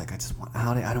they're just like, I just want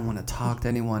out. I don't want to talk to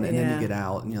anyone. And then you get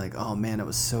out and you're like, oh man, it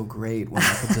was so great when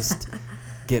I could just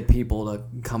get people to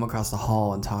come across the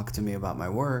hall and talk to me about my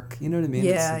work. You know what I mean?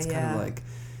 Yeah, it's kind of like,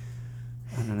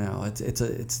 I don't know.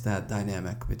 It's that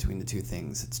dynamic between the two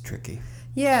things. It's tricky.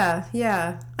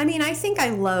 Yeah. I mean, I think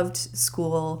I loved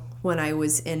school when I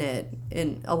was in it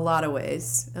in a lot of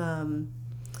ways.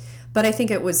 But I think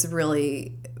it was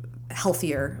really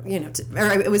healthier,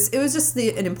 it was just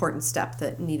an important step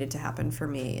that needed to happen for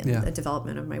me in the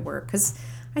development of my work. Because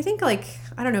I think, like,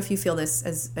 I don't know if you feel this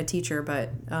as a teacher,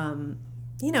 but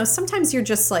sometimes you're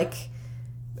just like,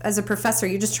 as a professor,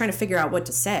 you're just trying to figure out what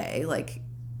to say, like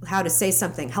how to say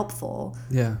something helpful.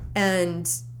 Yeah.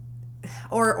 And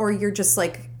or you're just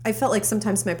like, I felt like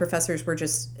sometimes my professors were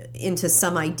just into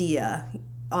some idea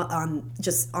on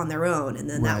their own, and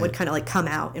then that would kind of like come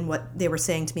out in what they were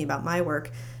saying to me about my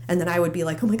work, and then I would be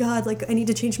like, oh my god, like I need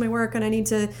to change my work, and I need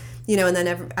to, and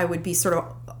then I would be sort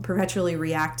of perpetually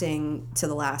reacting to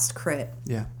the last crit.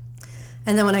 Yeah.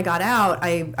 And then when I got out,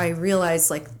 I realized,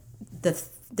 like, the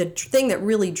thing that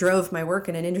really drove my work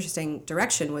in an interesting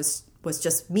direction was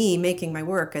just me making my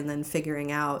work and then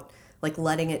figuring out, like,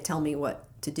 letting it tell me what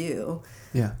to do.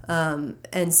 Yeah.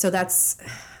 And so that's,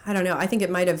 I don't know, I think it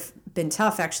might have been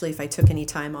tough actually if I took any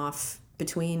time off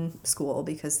between school,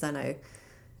 because then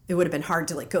it would have been hard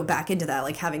to like go back into that,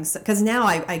 like having, because now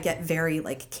I get very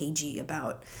like cagey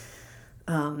about,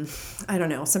 I don't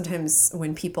know, sometimes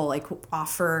when people like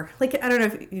offer, like, I don't know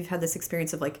if you've had this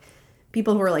experience of like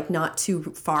people who are like not too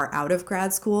far out of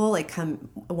grad school, like come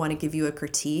want to give you a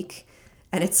critique,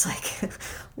 and it's like,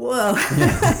 whoa,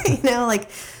 you know, like,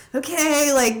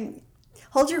 okay, like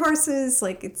hold your horses.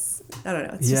 Like it's, I don't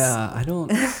know.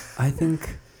 It's I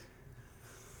think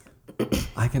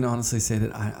I can honestly say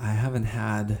that I haven't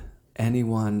had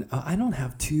anyone, I don't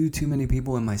have too many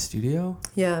people in my studio.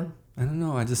 Yeah. I don't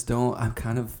know. I just don't. I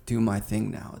kind of do my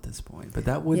thing now at this point. But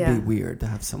that would be weird to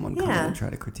have someone come in and try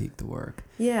to critique the work.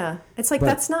 Yeah. It's like,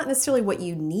 that's not necessarily what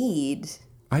you need.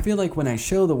 I feel like when I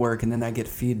show the work and then I get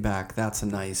feedback, that's a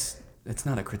nice, it's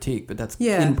not a critique, but that's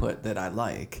input that I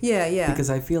like. Yeah, yeah. Because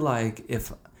I feel like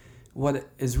if what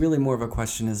is really more of a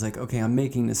question is like, okay, I'm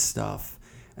making this stuff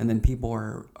and then people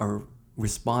are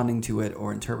responding to it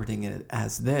or interpreting it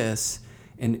as this.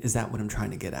 And is that what I'm trying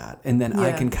to get at? And then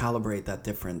I can calibrate that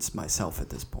difference myself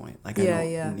at this point. Like I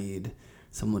don't need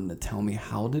someone to tell me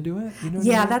how to do it. You know what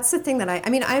I mean? That's the thing that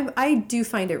I do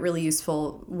find it really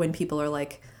useful when people are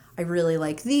like, I really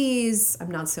like these,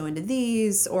 I'm not so into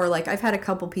these. Or like I've had a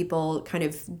couple people kind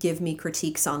of give me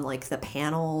critiques on like the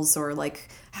panels or like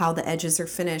how the edges are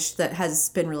finished. That has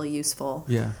been really useful.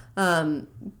 Yeah.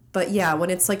 But yeah, when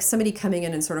it's like somebody coming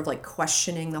in and sort of like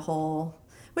questioning the whole,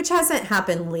 which hasn't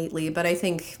happened lately, but I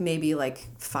think maybe like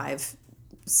 5-7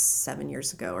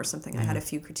 years ago or something, I had a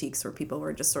few critiques where people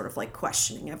were just sort of like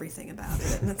questioning everything about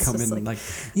it. And it's come just in like,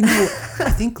 you know,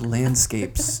 I think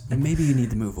landscapes, maybe you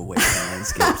need to move away from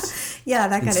landscapes. Yeah,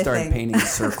 that kind of thing. And start painting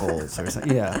circles or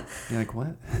something. Yeah. You're like,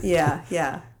 what? Yeah,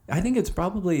 yeah. I think it's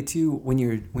probably too, when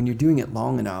you're doing it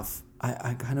long enough,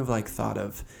 I kind of like thought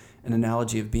of an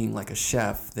analogy of being like a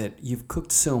chef, that you've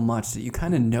cooked so much that you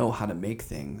kind of know how to make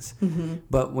things. Mm-hmm.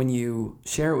 But when you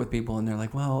share it with people and they're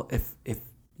like, well, if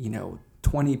you know,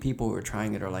 20 people who are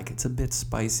trying it are like, it's a bit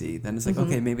spicy, then it's like,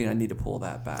 okay, maybe I need to pull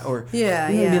that back. Or, you know what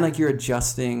I mean? Like you're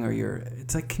adjusting or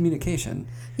it's like communication.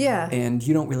 Yeah. And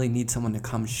you don't really need someone to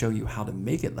come show you how to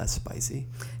make it less spicy.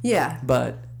 Yeah.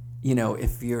 But, you know,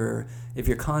 if your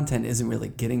content isn't really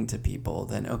getting to people,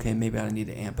 then okay, maybe I need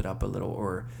to amp it up a little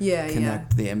or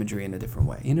connect the imagery in a different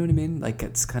way. You know what I mean? Like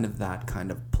it's kind of that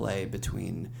kind of play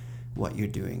between what you're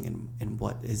doing and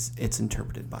what it's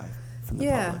interpreted by from the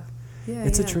public. Yeah,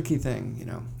 it's a tricky thing, you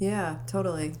know. Yeah,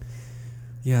 totally.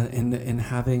 Yeah, and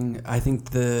having, I think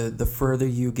the further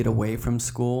you get away from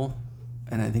school,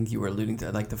 and I think you were alluding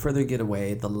to, like the further you get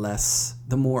away,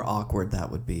 the more awkward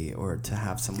that would be, or to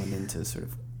have someone in to sort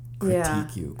of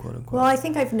critique you, quote unquote. Well, I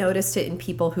think I've noticed it in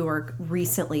people who are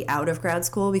recently out of grad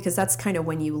school, because that's kind of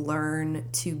when you learn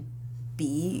to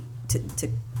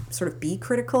sort of be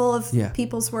critical of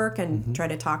people's work and try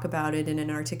to talk about it in an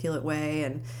articulate way.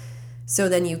 And so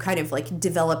then you kind of like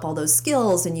develop all those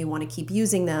skills and you want to keep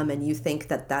using them, and you think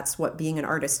that that's what being an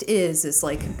artist is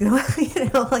like, you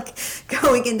know, like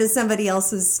going into somebody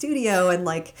else's studio and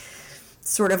like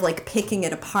sort of like picking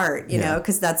it apart, you know,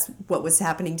 because that's what was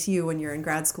happening to you when you're in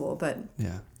grad school. But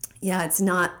yeah, it's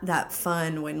not that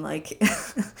fun when like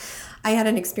I had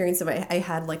an experience of I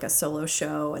had like a solo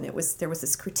show, and there was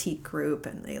this critique group,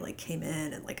 and they like came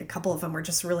in, and like a couple of them were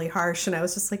just really harsh, and I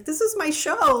was just like, this is my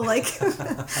show, like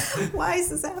why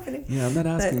is this happening? Yeah, I'm not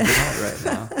asking for that right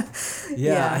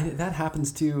now. That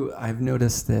happens too. I've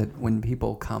noticed that when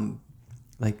people come,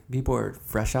 like people are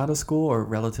fresh out of school or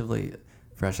relatively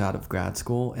fresh out of grad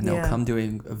school, and they'll come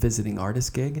doing a visiting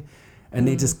artist gig, and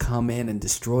they just come in and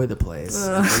destroy the place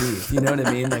and leave. You know what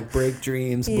I mean? Like break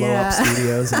dreams, blow up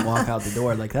studios, and walk out the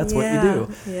door. Like that's what you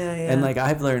do. Yeah. And like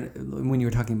I've learned when you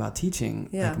were talking about teaching,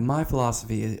 like my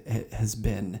philosophy has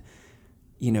been,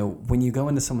 you know, when you go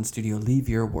into someone's studio, leave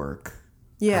your work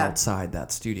outside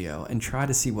that studio and try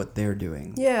to see what they're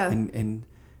doing. Yeah. And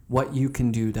what you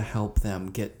can do to help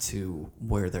them get to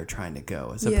where they're trying to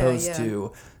go, as opposed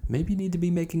to maybe you need to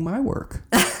be making my work.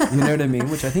 You know what I mean?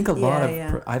 Which I think a lot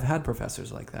of I've had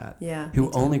professors like that who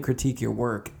only critique your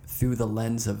work through the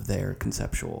lens of their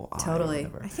conceptual eye. Totally.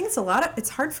 I think it's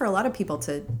hard for a lot of people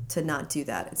to not do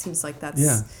that. It seems like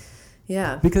that's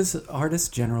because artists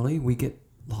generally, we get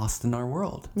lost in our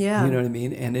world. Yeah. You know what I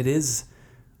mean? And it is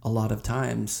a lot of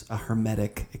times a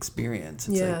hermetic experience.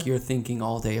 It's like you're thinking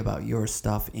all day about your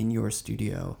stuff in your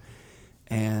studio.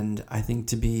 And I think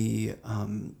to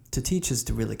teach is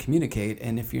to really communicate.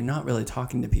 And if you're not really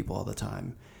talking to people all the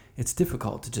time, it's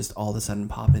difficult to just all of a sudden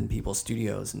pop in people's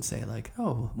studios and say like,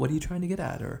 oh, what are you trying to get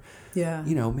at? Or,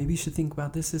 you know, maybe you should think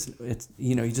about this. It's,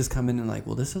 you know, you just come in and like,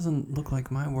 well, this doesn't look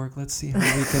like my work. Let's see how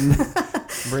we can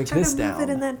break this down. Move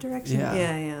it in that direction.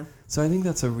 Yeah. So I think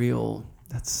that's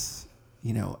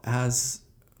as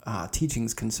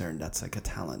teaching's concerned, that's like a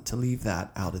talent to leave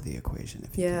that out of the equation.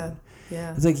 If you can.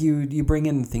 Yeah. It's like you bring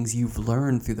in things you've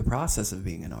learned through the process of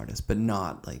being an artist, but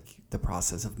not like the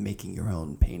process of making your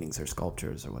own paintings or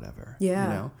sculptures or whatever.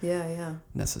 Yeah.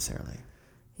 Necessarily.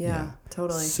 Yeah,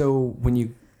 totally. So when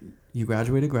you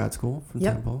graduated grad school from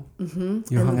Temple, you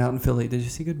hung out in Philly. Did you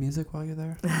see good music while you're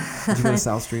there? Did you go to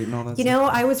South Street and all that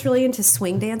stuff? I was really into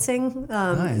swing dancing.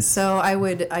 Nice. So I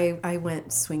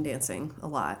went swing dancing a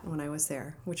lot when I was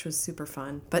there, which was super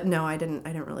fun. But no, I didn't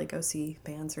really go see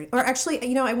bands or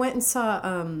actually, I went and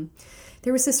saw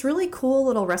there was this really cool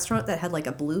little restaurant that had like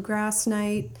a bluegrass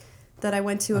night that I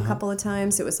went to a couple of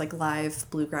times. It was like live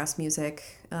bluegrass music.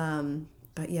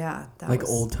 But yeah, that like was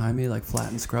old timey, like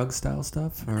Flat and Scruggs style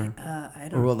stuff, or I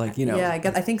don't. Or well, like Yeah,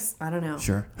 I think I don't know.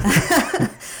 Sure. I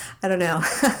don't know.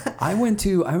 I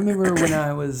remember when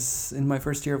I was in my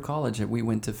first year of college, we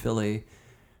went to Philly.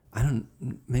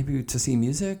 Maybe to see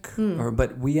music,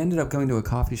 but we ended up going to a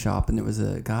coffee shop, and there was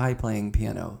a guy playing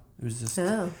piano. It was just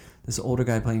this older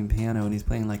guy playing piano, and he's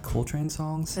playing like Coltrane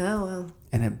songs. Oh wow.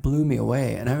 And it blew me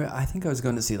away. And I think I was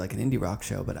going to see like an indie rock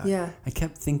show, but I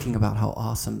kept thinking about how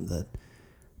awesome the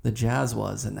jazz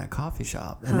was in that coffee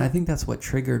shop. And I think that's what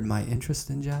triggered my interest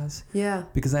in jazz. Yeah.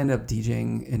 Because I ended up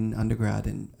DJing in undergrad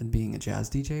and being a jazz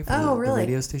DJ for the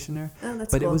radio station there. Oh,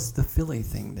 that's But cool. It was the Philly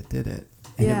thing that did it.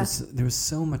 And there was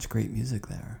so much great music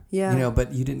there. Yeah.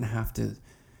 But you didn't have to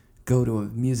go to a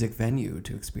music venue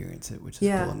to experience it, which is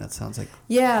cool. And that sounds like...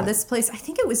 Yeah, this place, I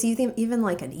think it was even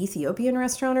like an Ethiopian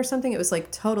restaurant or something. It was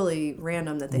like totally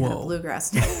random that they had a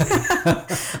bluegrass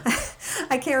night.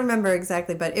 I can't remember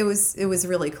exactly, but it was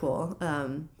really cool.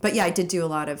 But yeah, I did do a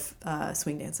lot of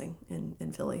swing dancing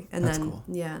in Philly, and That's then cool.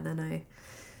 and then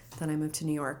I moved to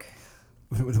New York.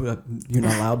 You're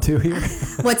not allowed to here?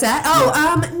 What's that?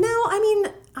 Oh, no. I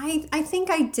mean, I think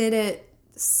I did it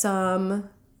some,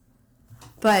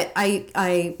 but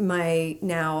my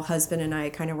now husband and I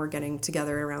kind of were getting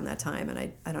together around that time,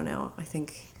 and I don't know. I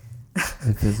think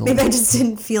maybe I just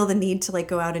didn't feel the need to like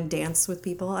go out and dance with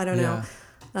people. I don't know.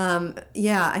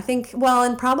 I think,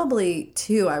 and probably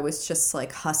too, I was just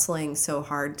like hustling so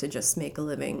hard to just make a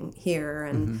living here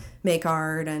and make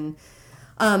art. And,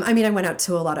 I went out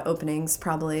to a lot of openings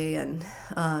probably and,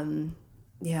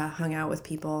 hung out with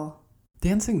people.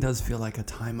 Dancing does feel like a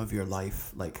time of your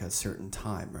life, like a certain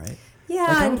time, right? Yeah.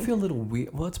 Like I would feel a little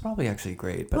weird. Well, it's probably actually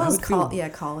great, but I would feel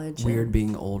college weird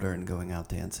being older and going out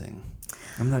dancing.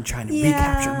 I'm not trying to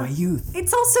recapture my youth.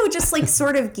 It's also just like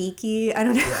sort of geeky. I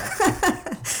don't know.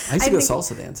 I used to go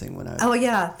salsa dancing when I was... Oh,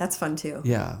 yeah. That's fun too.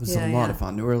 Yeah. It was a lot of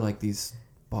fun. There were like these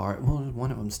bars. Well,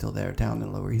 one of them's still there down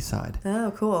in the Lower East Side.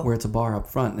 Oh, cool. Where it's a bar up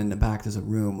front, and in the back there's a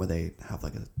room where they have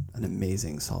like an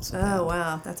amazing salsa band. Oh,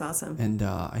 wow. That's awesome. And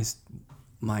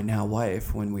my now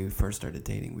wife, when we first started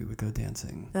dating, we would go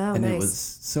dancing. Oh, and nice. it was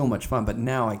so much fun. But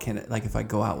now I can't... Like if I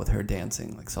go out with her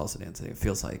dancing, like salsa dancing, it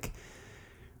feels like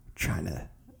trying to...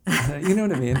 You know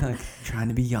what I mean? Like trying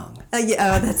to be young.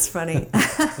 That's funny.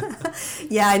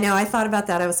 Yeah, I know. I thought about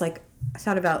that. I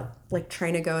thought about like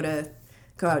trying to go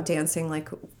out dancing like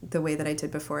the way that I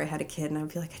did before I had a kid, and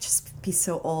I'd be like, I'd just be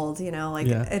so old,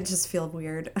 it just feel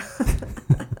weird.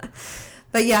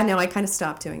 But yeah, no, I kind of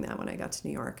stopped doing that when I got to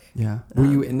New York. Yeah. Were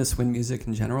you into swing music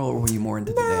in general, or were you more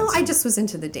into the dancing? No, I just was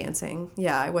into the dancing.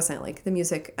 Yeah, I wasn't like the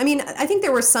music. I think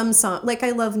there were some songs, like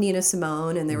I love Nina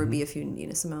Simone, and there would be a few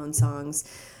Nina Simone songs.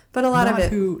 But a lot of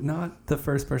it... Not the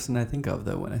first person I think of,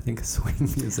 though, when I think of swing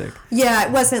music. Yeah,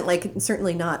 it wasn't like...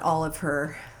 Certainly not all of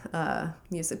her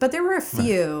music. But there were a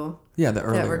few that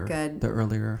were good. The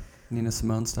earlier Nina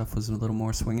Simone stuff was a little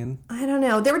more swinging. I don't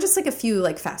know. There were just like a few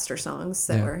like faster songs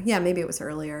that were... Yeah, maybe it was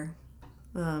earlier.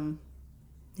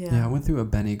 Yeah, I went through a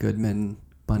Benny Goodman,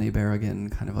 Bunny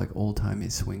Berrigan kind of like old-timey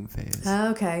swing phase. Oh,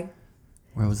 okay.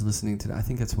 Where I was listening to, I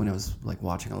think it's when I was like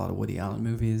watching a lot of Woody Allen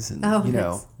movies and,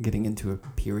 getting into a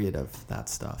period of that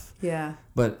stuff. Yeah.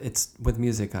 But it's with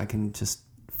music, I can just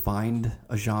find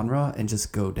a genre and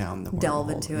just go down the delve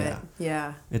into it.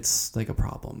 Yeah. It's like a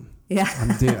problem. Yeah.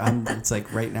 It's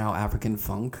like right now, African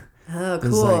funk. Oh,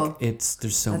 cool.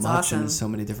 There's so much awesome. And there's so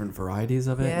many different varieties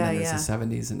of it. Yeah, and then there's the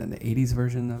 70s and then the 80s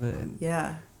version of it. And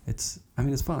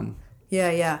it's fun.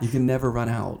 Yeah. You can never run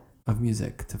out of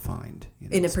music to find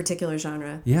in a particular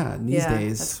genre. Yeah, these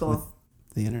days that's cool. With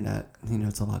the internet,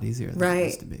 it's a lot easier than it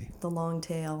used to be. The long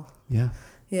tail. Yeah.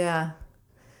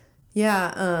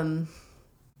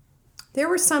 There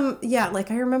were some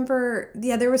like I remember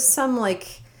there was some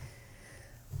like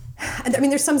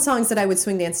there's some songs that I would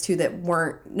swing dance to that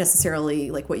weren't necessarily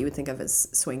like what you would think of as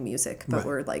swing music, but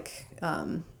were like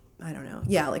I don't know.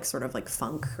 Yeah, like sort of like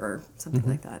funk or something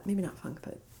like that. Maybe not funk,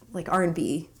 but like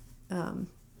R&B, like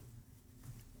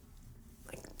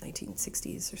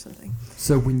 1960s or something.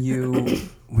 So when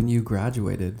you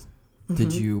graduated,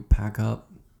 did you pack up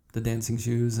the dancing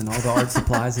shoes and all the art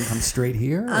supplies and come straight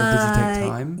here, or did you take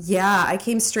time? Yeah, I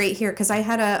came straight here because I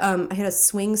had a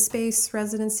swing space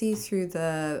residency through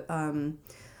the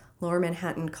Lower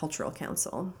Manhattan Cultural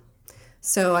Council.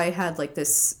 So I had like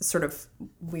this sort of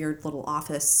weird little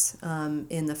office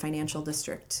in the financial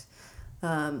district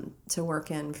to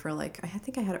work in for like, I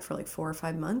think I had it for like 4 or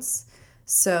 5 months.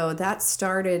 So that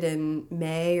started in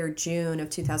May or June of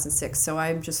 2006. So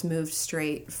I just moved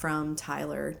straight from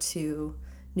Tyler to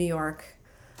New York.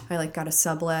 I like got a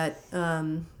sublet,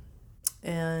 and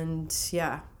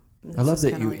yeah. I love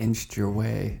that you inched your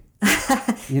way.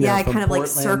 Yeah, I kind of like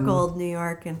circled New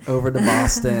York and over to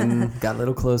Boston, got a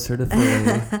little closer to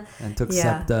Philly, and took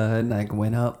SEPTA and like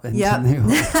went up into New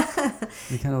York.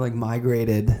 You kind of like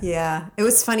migrated. Yeah, it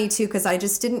was funny too because I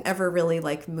just didn't ever really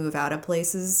like move out of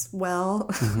places well.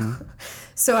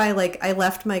 So I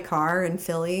left my car in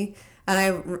Philly.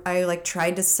 And I like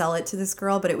tried to sell it to this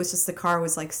girl, but it was just the car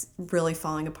was like really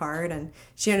falling apart, and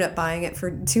she ended up buying it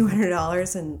for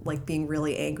 $200 and like being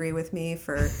really angry with me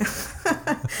for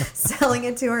selling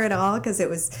it to her at all because it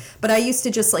was. But I used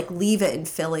to just like leave it in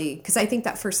Philly because I think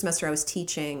that first semester I was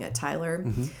teaching at Tyler,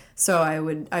 so I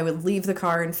would leave the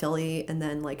car in Philly and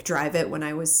then like drive it when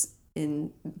I was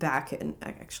back in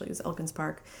actually it was Elkins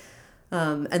Park.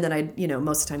 And then I,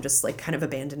 most of the time just like kind of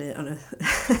abandon it on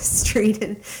a street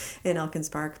in Elkins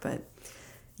Park. But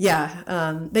yeah,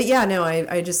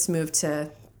 I just moved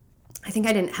to, I think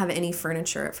I didn't have any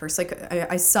furniture at first. Like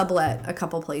I sublet a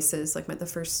couple places, like the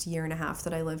first year and a half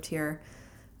that I lived here.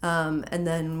 And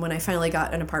then when I finally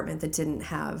got an apartment that didn't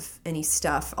have any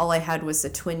stuff, all I had was a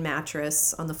twin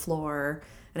mattress on the floor,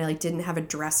 and I like didn't have a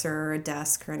dresser or a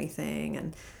desk or anything.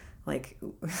 And like,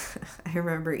 I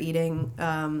remember eating,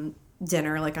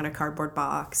 dinner like on a cardboard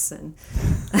box, and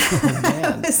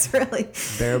it was really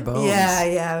bare bones. Yeah,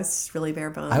 it was really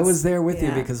bare bones. I was there with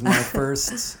you because my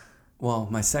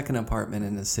second apartment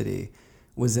in the city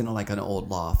was in like an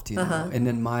old loft, and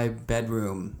then my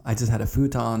bedroom, I just had a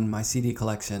futon, my CD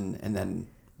collection, and then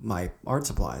my art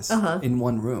supplies in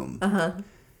one room.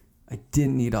 I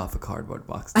didn't eat off a cardboard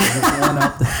box.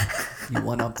 You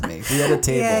one-upped me. We had a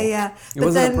table. Yeah. It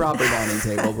wasn't a proper dining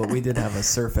table, but we did have a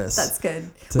surface. That's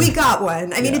good. We got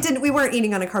one. I mean, we weren't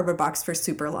eating on a cardboard box for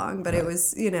super long, but it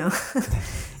was,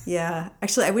 yeah.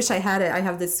 Actually, I wish I had it. I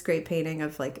have this great painting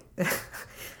of like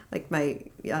my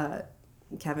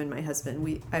Kevin, my husband.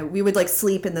 We would like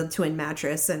sleep in the twin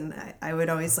mattress, and I would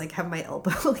always like have my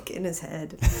elbow like in his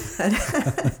head.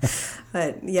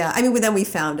 But yeah, I mean, then we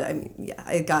found.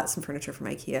 I got some furniture from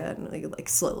IKEA, and I like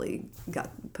slowly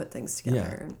put things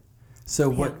together. Yeah. So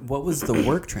what was the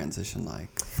work transition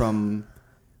like from?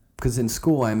 Because in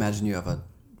school, I imagine you have a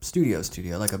studio,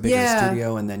 like a bigger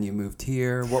studio, and then you moved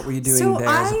here. What were you doing there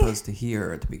as opposed to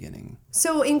here at the beginning?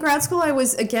 So in grad school, I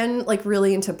was, again, like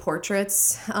really into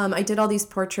portraits. I did all these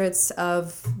portraits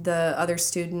of the other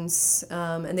students,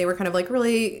 and they were kind of like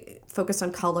really focused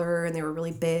on color, and they were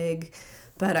really big.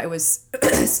 But I was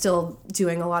still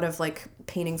doing a lot of like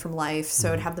painting from life,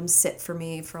 so I'd have them sit for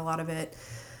me for a lot of it.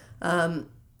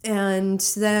 And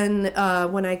then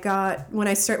when I had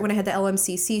the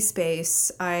LMCC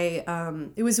space,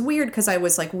 it was weird because I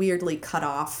was like weirdly cut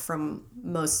off from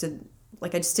most of,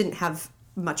 like I just didn't have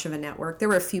much of a network. There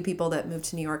were a few people that moved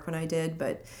to New York when I did,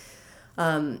 but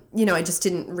I just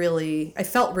didn't really. I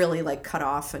felt really like cut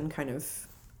off and kind of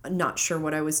not sure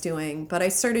what I was doing. But I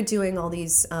started doing all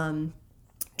these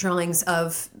drawings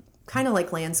of kind of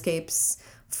like landscapes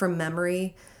from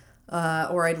memory.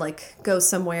 Or I'd like go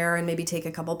somewhere and maybe take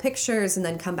a couple pictures and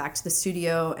then come back to the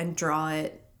studio and draw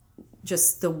it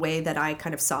just the way that I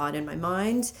kind of saw it in my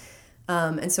mind.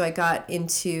 And so I got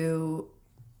into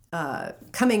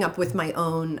coming up with my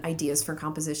own ideas for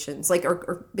compositions, like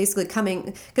or basically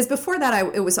because before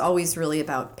that it was always really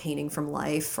about painting from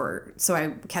life, so I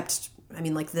kept. I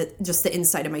mean, like the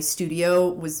inside of my studio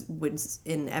was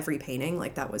in every painting.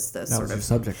 Like that was the sort of your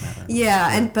subject matter.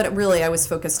 Yeah, but really I was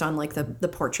focused on like the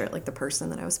portrait, like the person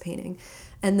that I was painting.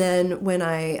 And then when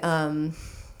I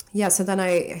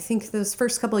think those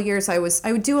first couple of years I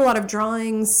would do a lot of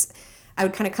drawings. I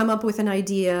would kind of come up with an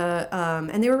idea,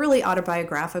 and they were really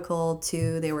autobiographical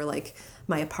too. They were like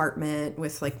my apartment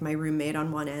with like my roommate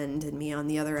on one end and me on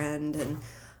the other end,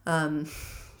 and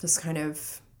just kind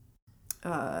of.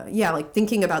 Like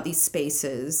thinking about these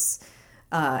spaces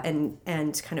and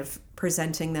kind of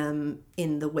presenting them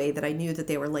in the way that I knew that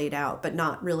they were laid out, but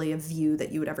not really a view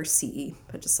that you would ever see,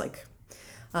 but just like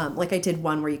Like I did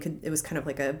one where it was kind of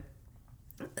like a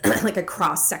like a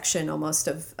cross section almost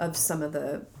of some of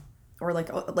the, or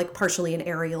like partially an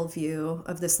aerial view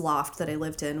of this loft that I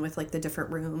lived in with like the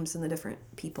different rooms and the different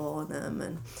people in them.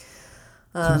 And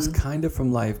so it was kind of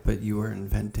from life, but you were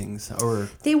inventing, or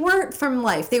they weren't from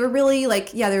life. They were really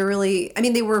like, they were really, I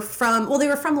mean, they were from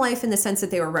life in the sense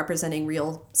that they were representing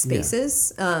real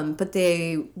spaces. But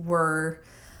they were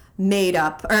made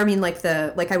up, or I mean,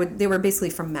 they were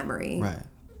basically from memory. Right.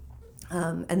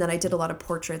 And then I did a lot of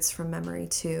portraits from memory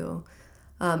too.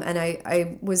 And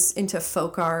I was into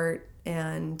folk art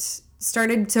and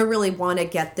started to really want to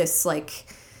get this,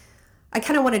 like, I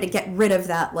kind of wanted to get rid of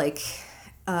that, like,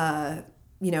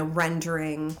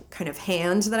 rendering kind of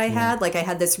hand that I had. Like I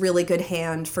had this really good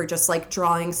hand for just like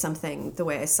drawing something the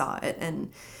way I saw it.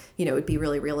 And, it would be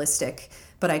really realistic.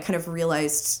 But I kind of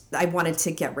realized I wanted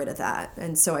to get rid of that.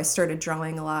 And so I started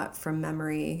drawing a lot from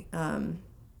memory. So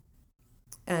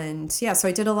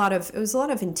I did a lot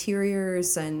of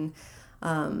interiors and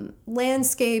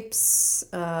landscapes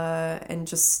and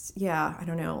just, I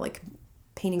don't know, like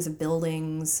paintings of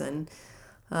buildings and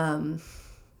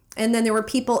then there were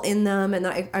people in them, and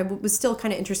I was still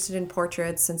kind of interested in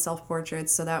portraits and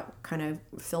self-portraits, so that kind of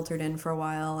filtered in for a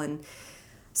while. And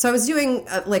so I was doing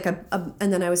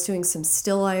and then I was doing some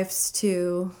still lifes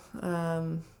too.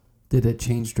 Did it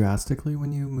change drastically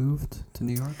when you moved to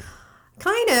New York?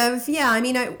 Kind of, yeah. I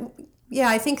mean,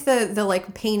 I think the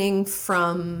like painting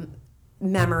from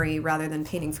memory rather than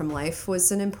painting from life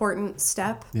was an important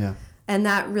step. Yeah. And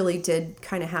that really did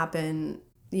kind of happen,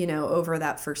 over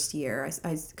that first year.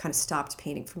 I kind of stopped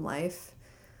painting from life.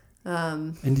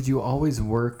 And did you always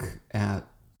work at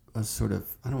a sort of,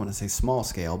 I don't want to say small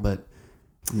scale, but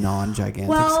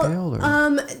non-gigantic scale?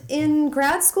 Or? In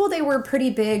grad school, they were pretty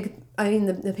big. I mean,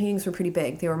 the paintings were pretty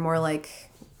big. They were more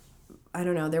like, I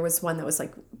don't know, there was one that was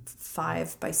like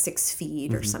 5 by 6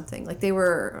 feet or something. Like they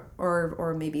were,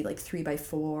 or maybe like 3 by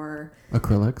 4.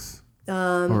 Acrylics?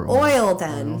 Or oil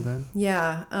then.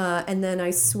 Yeah. And then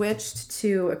I switched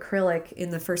to acrylic in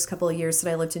the first couple of years that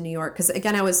I lived in New York. Because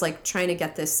again, I was like trying to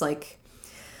get this like,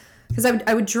 because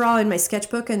I would draw in my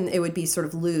sketchbook and it would be sort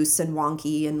of loose and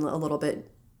wonky and a little bit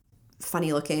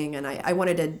funny looking. And I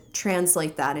wanted to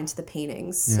translate that into the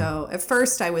paintings. Yeah. So at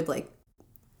first I would like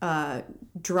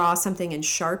draw something in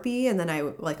Sharpie and then I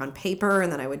like on paper, and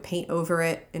then I would paint over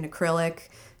it in acrylic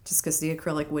just because the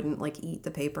acrylic wouldn't like eat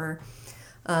the paper.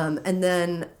 And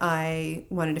then I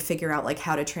wanted to figure out like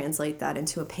how to translate that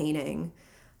into a painting.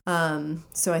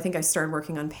 So I think I started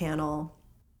working on panel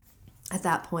at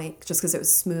that point just because it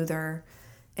was smoother.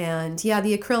 And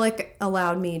the acrylic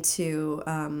allowed me to,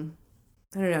 I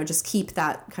don't know, just keep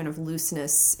that kind of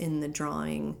looseness in the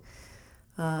drawing.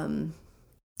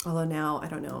 Although now, I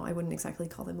don't know, I wouldn't exactly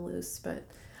call them loose, but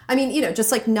I mean,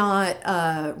 just like not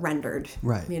rendered,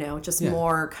 right? Just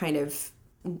more kind of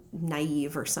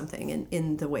naive or something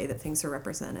in the way that things are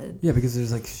represented. Yeah, because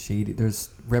there's like shady, there's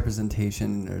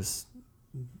representation, there's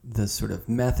the sort of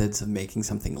methods of making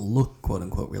something look quote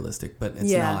unquote realistic, but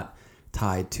it's not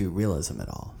tied to realism at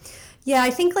all. Yeah,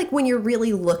 I think like when you're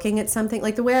really looking at something,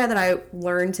 like the way that I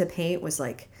learned to paint was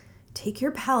like, take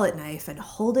your palette knife and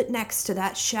hold it next to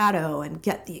that shadow and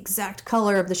get the exact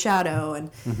color of the shadow.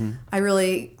 And I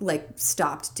really like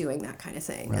stopped doing that kind of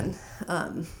thing. Right.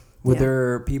 And were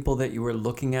there people that you were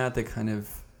looking at that kind of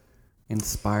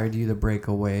inspired you to break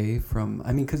away from?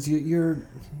 I mean, because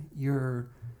your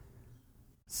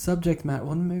subject matter,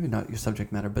 well, maybe not your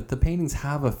subject matter, but the paintings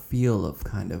have a feel of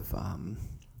kind of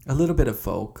a little bit of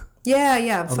folk.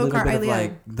 Yeah, folk art. A little bit of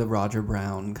like the Roger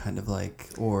Brown kind of like,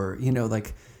 or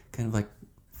like kind of like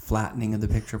flattening of the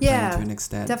picture plane to an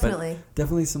extent. Definitely. But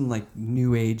definitely some like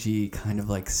new agey kind of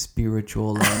like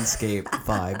spiritual landscape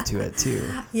vibe to it too.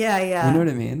 Yeah. You know what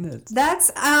I mean?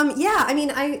 That's I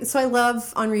mean, I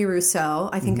love Henri Rousseau.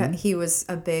 I think he was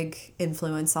a big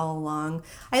influence all along.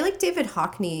 I like David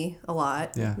Hockney a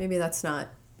lot. Yeah. Maybe that's not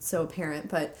so apparent,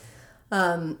 but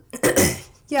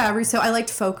Rousseau. I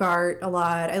liked folk art a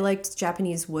lot. I liked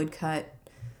Japanese woodcut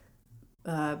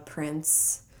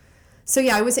prints. So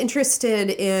I was interested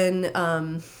in,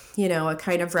 a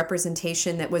kind of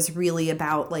representation that was really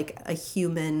about like a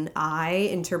human eye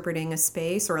interpreting a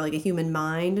space, or like a human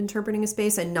mind interpreting a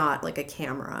space, and not like a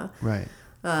camera. Right.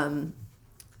 That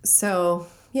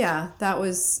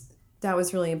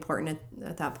was really important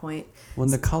at that point.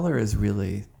 When the color is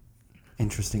really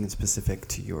interesting and specific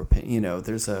to your paint,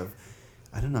 there's I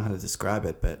don't know how to describe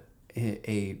it, but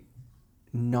a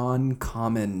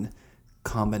non-common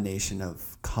combination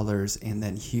of colors and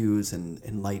then hues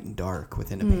and light and dark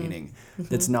within a painting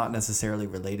that's not necessarily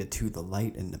related to the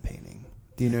light in the painting.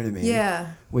 Do you know what I mean?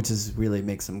 Yeah. Which is really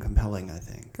makes them compelling, I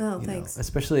think. Oh, thanks.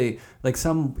 Especially like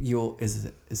is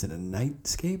it a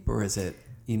nightscape or is it,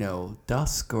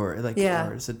 dusk or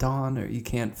or is it dawn, or you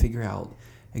can't figure out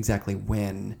exactly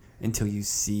when until you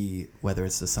see whether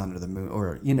it's the sun or the moon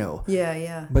or.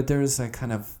 Yeah. But there's a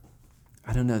kind of,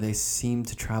 I don't know, they seem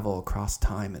to travel across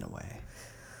time in a way.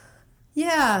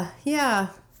 Yeah.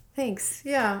 Thanks.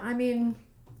 Yeah, I mean,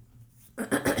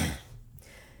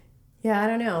 yeah, I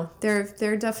don't know.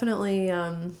 They're definitely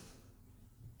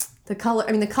the color.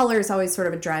 I mean, the color is always sort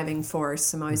of a driving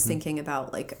force. I'm always thinking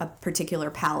about like a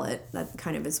particular palette. That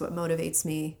kind of is what motivates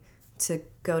me to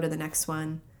go to the next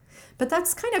one. But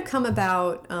that's kind of come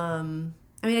about. I mean,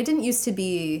 I didn't used to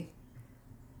be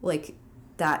like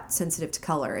that sensitive to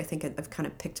color. I think I've kind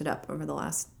of picked it up over the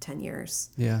last 10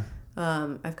 years. Yeah.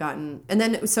 I've gotten, and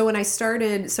then, so when I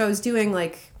started, so I was doing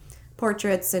like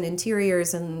portraits and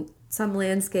interiors and some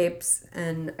landscapes,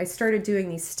 and I started doing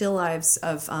these still lives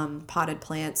of potted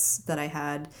plants that I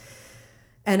had.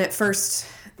 And at first,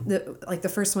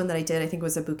 the first one that I did, I think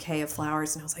was a bouquet of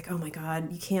flowers, and I was like, oh my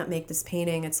God, you can't make this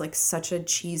painting. It's like such a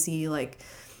cheesy, like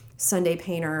Sunday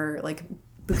painter, like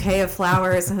bouquet of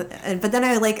flowers. But then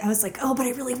I was like, oh, but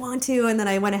I really want to. And then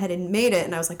I went ahead and made it,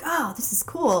 and I was like, oh, this is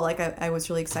cool. Like I was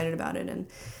really excited about it. And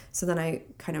so then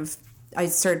I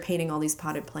started painting all these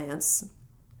potted plants.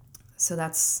 So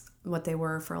that's what they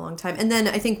were for a long time. And then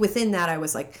I think within that, I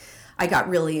was like, I got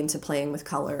really into playing with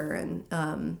color, and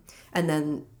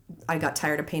then I got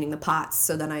tired of painting the pots.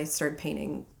 So then I started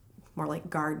painting more like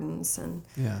gardens, and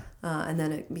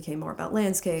then it became more about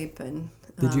landscape. And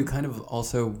did you kind of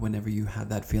also, whenever you had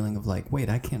that feeling of like, wait,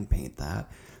 I can't paint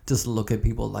that, just look at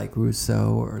people like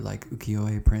Rousseau or like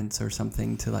ukiyo-e prints or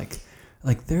something to like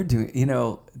they're doing,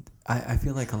 I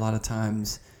feel like a lot of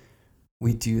times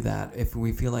we do that if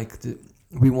we feel like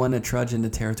we want to trudge into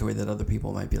territory that other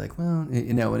people might be like, well, what I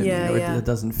mean, or it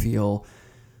doesn't feel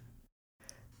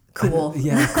cool.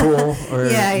 Cool or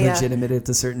legitimate at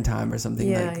a certain time or something.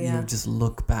 You just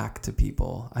look back to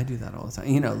people. I do that all the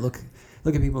time.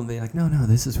 Look at people and be like, no,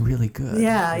 this is really good.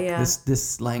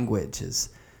 This language is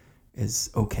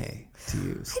okay to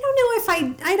use.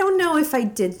 I don't know if I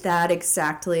did that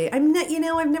exactly. I'm not,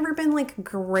 I've never been like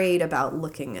great about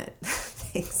looking at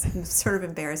things. I'm sort of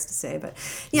embarrassed to say, but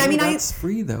yeah, that's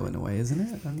free though in a way, isn't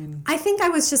it? I think I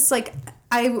was just like,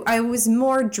 I was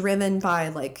more driven by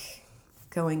like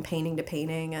going painting to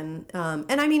painting, and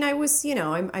I was,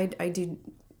 I do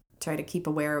try to keep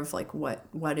aware of like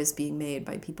what is being made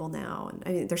by people now,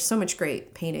 and there's so much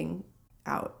great painting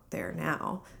out there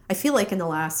now. I feel like in the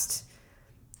last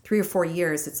 3 or 4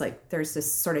 years, it's like there's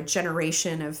this sort of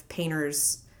generation of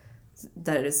painters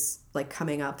that is like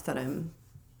coming up that I'm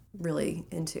really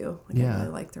into. I really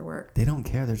like their work. They don't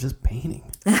care. They're just painting.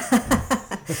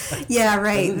 Yeah,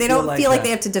 right. They don't feel like they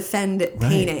have to defend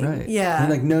painting. Right. Yeah.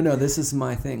 They're like, no, this is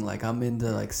my thing. Like, I'm into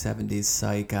like 70s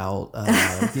psych out,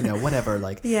 whatever.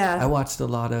 Like, I watched a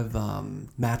lot of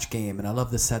Match Game, and I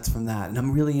love the sets from that. And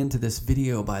I'm really into this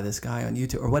video by this guy on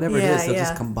YouTube or whatever it is. They'll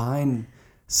just combine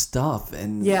stuff,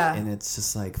 and it's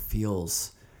just like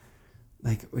feels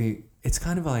like it's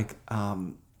kind of like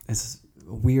it's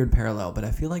a weird parallel, but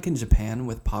I feel like in Japan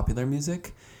with popular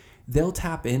music, they'll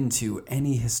tap into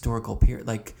any historical period.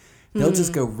 Like they'll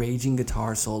just go raging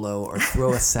guitar solo or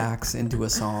throw a sax into a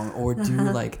song or do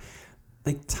like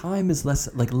time is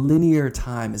less, like linear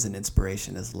time as an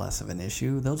inspiration is less of an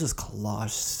issue. They'll just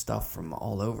collage stuff from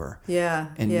all over.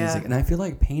 In music. And I feel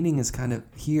like painting is kind of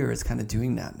it's kind of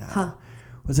doing that now.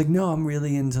 It's like, no, I'm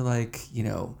really into like,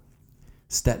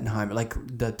 Stettenheimer, like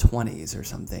the 20s or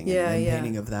something, and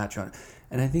painting of that genre.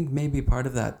 And I think maybe part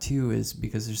of that too is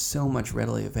because there's so much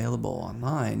readily available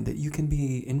online that you can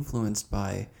be influenced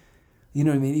by, you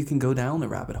know what I mean? You can go down the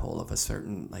rabbit hole of a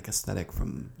certain like aesthetic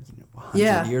from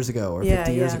 100 years ago or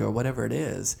 50 years ago, whatever it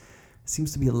is. It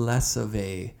seems to be less of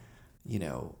a,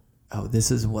 oh, this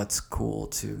is what's cool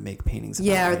to make paintings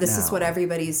about or this now. Is what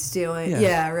everybody's doing.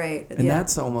 Right. And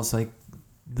that's almost like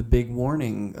the big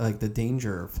warning, like the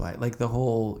danger flag, like the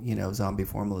whole, zombie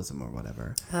formalism or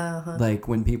whatever. Like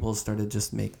when people started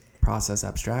just make process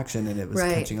abstraction and it was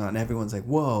catching on, everyone's like,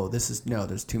 whoa, there's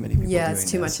too many people doing this.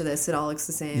 It's too much of this. It all looks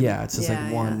the same. Yeah, it's just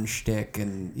like one shtick,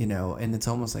 and, and it's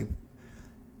almost like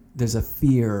there's a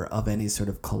fear of any sort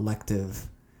of collective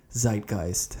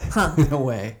zeitgeist in a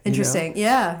way. Interesting.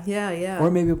 Yeah. Or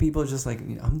maybe people are just like,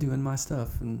 I'm doing my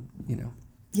stuff, and,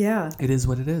 Yeah. It is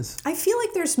what it is. I feel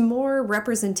like there's more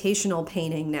representational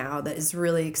painting now that is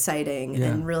really exciting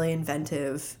and really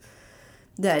inventive.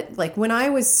 That like when I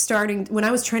was trying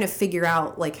to figure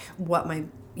out like what my,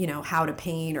 how to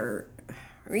paint or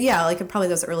yeah, like probably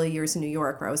those early years in New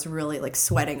York where I was really like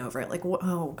sweating over it. Like,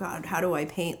 oh God, how do I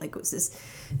paint? Like, is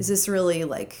this really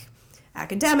like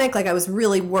academic? Like I was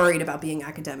really worried about being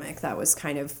academic. That was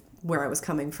kind of where I was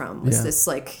coming from, was this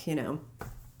like, you know,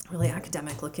 really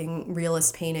academic looking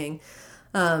realist painting.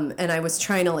 And I was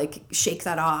trying to like shake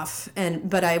that off.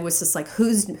 But I was just like,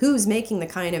 who's making the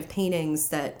kind of paintings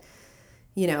that,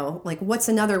 you know, like what's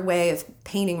another way of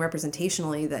painting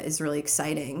representationally that is really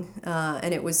exciting?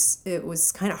 And it was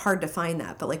kind of hard to find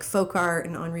that, but like folk art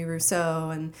and Henri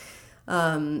Rousseau and,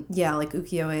 like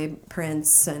ukiyo-e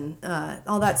prints and,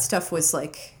 all that stuff was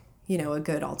like, you know, a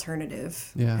good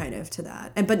alternative kind of to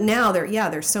that. But now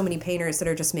there's so many painters that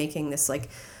are just making this like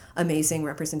amazing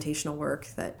representational work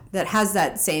that has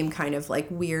that same kind of like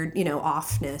weird, you know,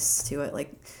 offness to it,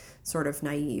 like sort of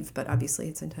naive, but obviously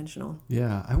it's intentional.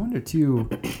 Yeah. I wonder too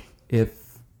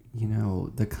if, you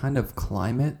know, the kind of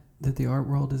climate that the art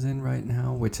world is in right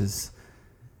now, which is,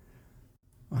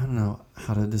 I don't know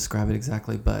how to describe it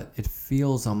exactly, but it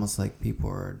feels almost like people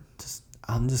are just,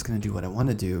 I'm just going to do what I want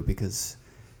to do, because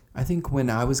I think when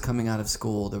I was coming out of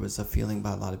school, there was a feeling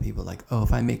about a lot of people like, oh,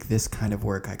 if I make this kind of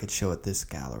work, I could show at this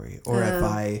gallery. Or if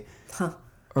I,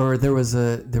 or there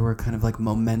were kind of like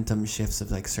momentum shifts of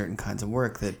like certain kinds of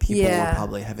work that people were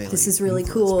probably heavily this is really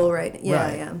cool, by. Right? Yeah,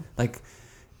 right. Yeah. Like,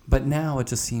 but now it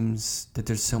just seems that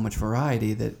there's so much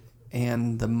variety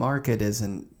and the market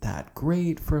isn't that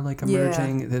great for like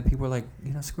emerging, that people are like,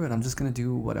 you know, screw it, I'm just going to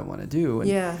do what I want to do.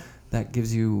 And that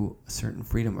gives you a certain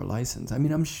freedom or license. I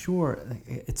mean, I'm sure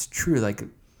it's true. Like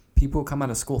people come out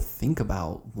of school think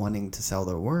about wanting to sell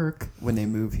their work when they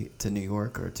move to New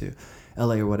York or to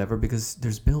LA or whatever, because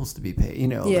there's bills to be paid, you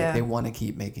know, like they want to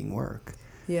keep making work.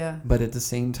 Yeah. But at the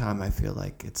same time, I feel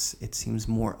like it seems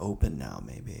more open now,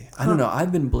 maybe. I don't know.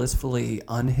 I've been blissfully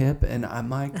unhip, and I'm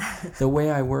like, the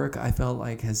way I work, I felt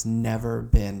like has never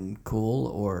been cool,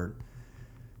 or,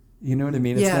 you know what I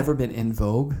mean? It's never been in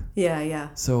vogue. Yeah, yeah.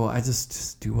 So I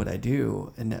just do what I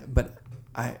do. But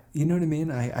you know what I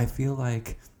mean? I feel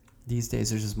like these days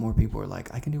there's just more people who are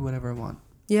like, I can do whatever I want.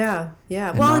 Yeah,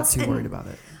 yeah. And not too worried about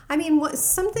it. I mean,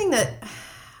 something that,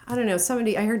 I don't know,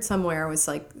 I heard somewhere was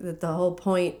like that the whole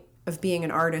point of being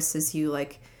an artist is you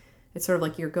like, it's sort of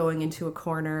like you're going into a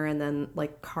corner and then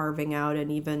like carving out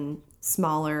an even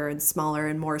smaller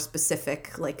and more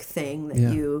specific like thing that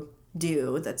you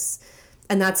do. That's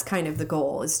kind of the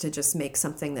goal, is to just make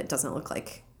something that doesn't look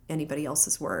like anybody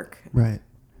else's work. Right.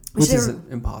 Which is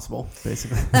impossible,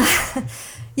 basically.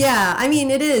 Yeah, I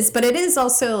mean it is, but it is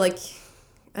also like,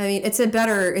 I mean, it's a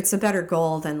better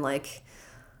goal than like,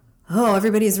 oh,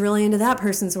 everybody's really into that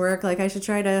person's work, like I should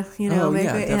try to, you know, make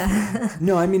it. Yeah.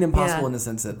 No, I mean impossible in the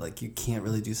sense that like you can't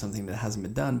really do something that hasn't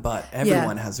been done, but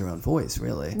everyone has their own voice,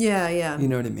 really. Yeah, yeah. You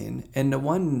know what I mean? And the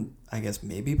one, I guess,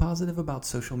 maybe positive about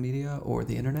social media or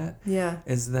the internet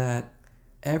is that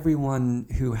everyone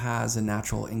who has a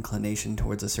natural inclination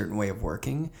towards a certain way of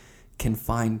working can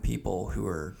find people who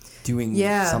are doing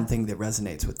something that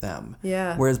resonates with them.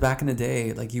 Yeah. Whereas back in the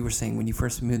day, like you were saying, when you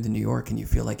first moved to New York and you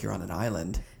feel like you're on an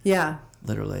island. Yeah.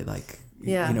 Literally, like,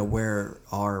 you know, where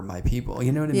are my people?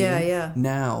 You know what I mean? Yeah, yeah.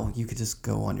 Now you could just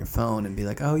go on your phone and be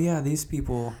like, oh, yeah, these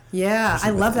people. Yeah,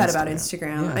 I love that about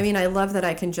Instagram. Yeah. I mean, I love that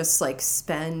I can just like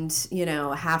spend, you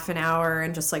know, half an hour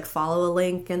and just like follow a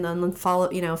link and then follow,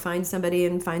 you know, find somebody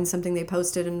and find something they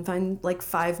posted and find like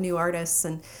 5 new artists.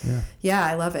 And yeah,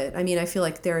 I love it. I mean, I feel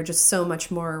like there are just so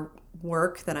much more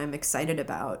work that I'm excited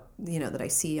about, you know, that I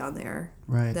see on there.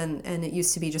 Right. And it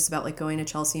used to be just about like going to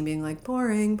Chelsea and being like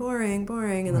boring.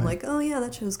 And then like, oh yeah,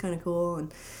 that show's kind of cool.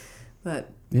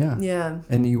 But yeah.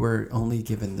 And you were only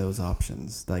given those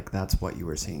options. Like that's what you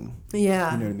were seeing.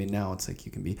 Yeah. You know what I mean? Now it's like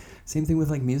you can be, same thing with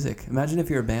like music. Imagine if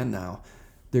you're a band now,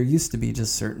 there used to be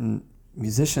just certain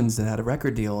musicians that had a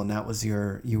record deal and that was you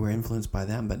were influenced by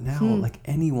them. But now like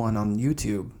anyone on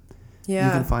YouTube, you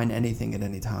can find anything at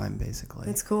any time, basically.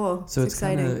 It's cool. So it's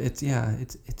kind of,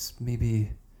 it's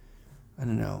maybe, I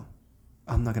don't know.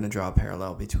 I'm not going to draw a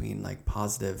parallel between like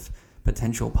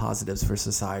potential positives for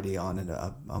society on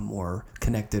a more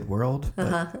connected world.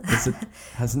 But it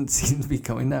hasn't seemed to be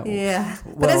going that way. Yeah.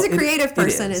 Well, but as a creative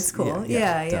person, it's cool.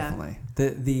 Yeah, definitely.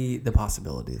 The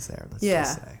possibility is there, let's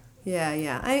just say.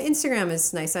 Yeah. Instagram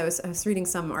is nice. I was reading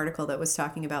some article that was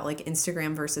talking about like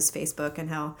Instagram versus Facebook and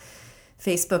how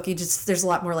Facebook, there's a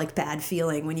lot more like bad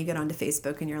feeling when you get onto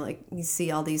Facebook and you're like, you see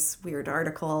all these weird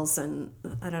articles and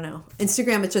I don't know.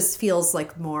 Instagram, it just feels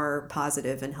like more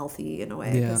positive and healthy in a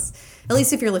way. Yeah. At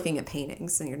least if you're looking at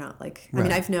paintings and you're not like, I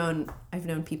mean, I've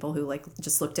known people who like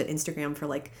just looked at Instagram for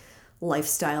like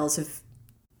lifestyles of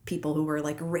people who were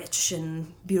like rich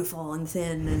and beautiful and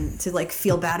thin and to like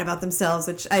feel bad about themselves,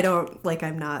 which I don't like.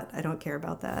 I don't care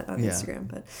about that on Instagram,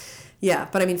 but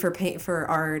I mean for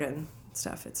art and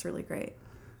stuff, it's really great.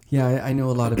 Yeah, I know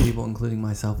a lot of people, including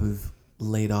myself, who've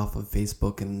laid off of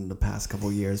Facebook in the past couple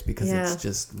of years because it's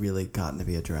just really gotten to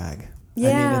be a drag. Yeah.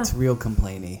 I mean, it's real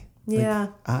complainy. Yeah.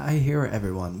 Like, I hear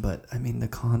everyone, but I mean, the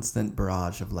constant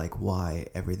barrage of like why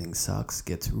everything sucks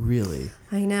gets really...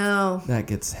 I know. That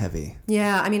gets heavy.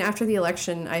 Yeah. I mean, after the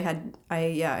election,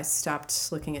 I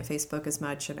stopped looking at Facebook as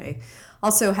much, and I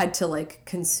also had to like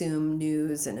consume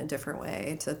news in a different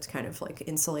way to kind of like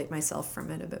insulate myself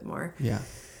from it a bit more. Yeah.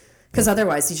 Because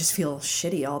otherwise you just feel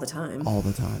shitty all the time. All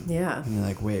the time. Yeah. And you're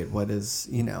like, wait, what is,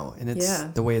 and it's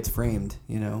the way it's framed,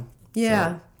 Yeah.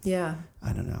 So, yeah.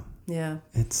 I don't know. Yeah.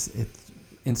 It's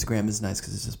Instagram is nice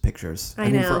because it's just pictures. I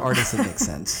mean, know. for artists, it makes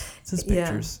sense. It's just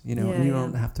pictures, and you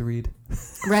don't have to read.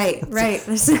 Right.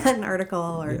 There's an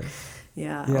article or,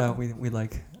 Yeah, we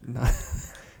like,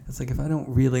 it's like if I don't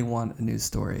really want a news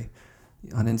story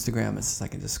on Instagram, it's just I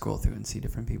can just scroll through and see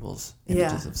different people's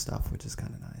images of stuff, which is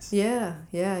kind of nice.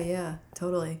 Yeah,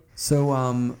 totally.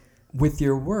 So with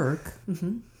your work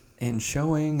and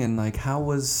showing and like, how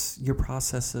was your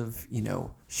process of,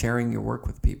 sharing your work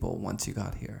with people once you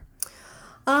got here?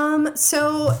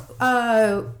 So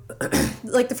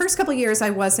like the first couple of years I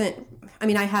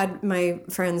had my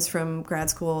friends from grad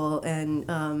school and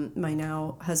my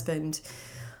now husband.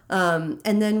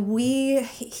 And then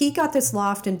he got this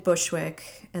loft in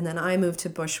Bushwick, and then I moved to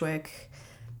Bushwick,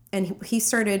 and we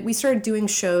started doing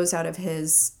shows out of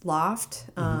his loft.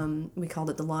 We called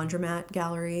it the Laundromat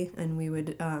Gallery, and we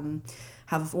would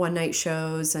have one night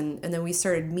shows, and then we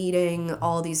started meeting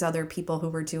all these other people who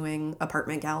were doing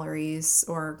apartment galleries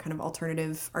or kind of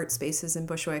alternative art spaces in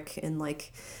Bushwick in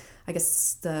like, I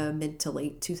guess the mid to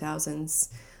late 2000s.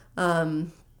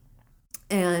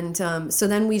 So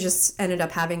then we just ended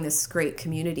up having this great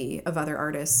community of other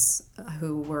artists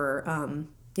who were,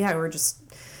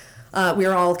 we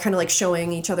were all kind of like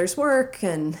showing each other's work.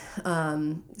 And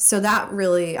so that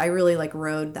I really like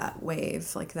rode that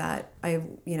wave like that. I,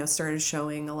 started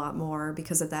showing a lot more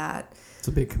because of that. It's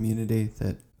a big community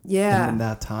that, in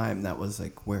that time, that was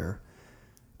like where,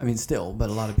 I mean, still, but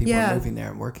a lot of people are moving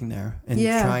there and working there and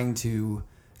trying to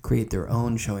create their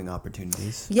own showing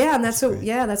opportunities. Yeah, and that's what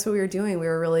we were doing. We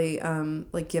were really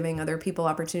like giving other people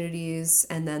opportunities,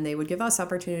 and then they would give us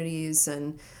opportunities,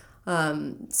 and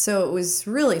so it was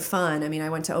really fun. I mean, I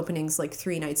went to openings like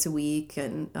 3 nights a week,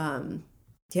 and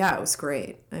it was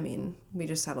great. I mean, we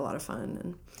just had a lot of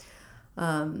fun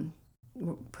and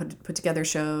put together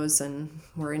shows, and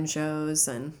were in shows,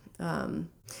 and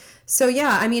so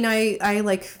yeah, I mean, I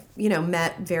like,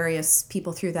 met various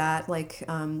people through that, like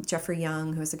Jeffrey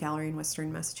Young, who has a gallery in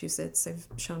Western Massachusetts. I've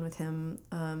shown with him.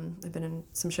 I've been in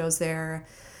some shows there.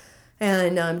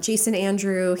 And Jason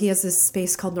Andrew, he has this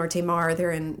space called Norte Mar.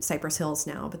 They're in Cypress Hills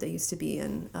now, but they used to be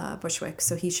in Bushwick.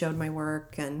 So he showed my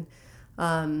work. And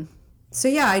so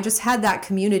yeah, I just had that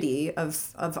community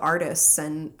of artists.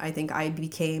 And I think I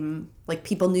became, like,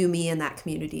 people knew me in that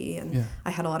community. And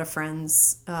I had a lot of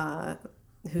friends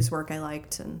whose work I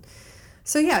liked. And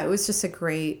so yeah, it was just a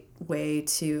great way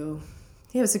to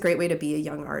be a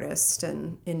young artist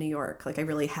in New York. Like, I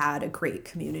really had a great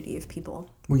community of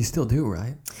people. Well, you still do,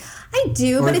 right? I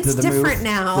do, Or but it's different move,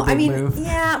 now. I mean, move.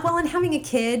 yeah, well, and having a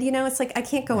kid, it's like I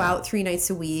can't go out 3 nights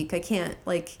a week. I can't,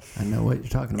 like... I know what you're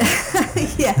talking about.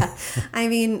 Yeah. I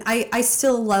mean, I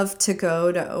still love to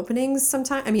go to openings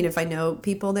sometimes. I mean, if I know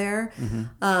people there. Mm-hmm.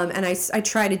 And I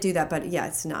try to do that, but yeah,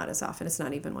 it's not as often. It's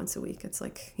not even once a week. It's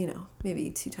like, maybe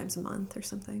 2 times a month or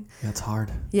something. Yeah, it's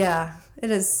hard. Yeah,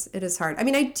 it is. It is hard. I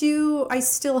mean, I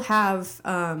still have,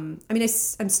 I'm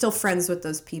still friends with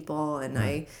those people, and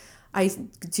I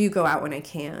do go out when I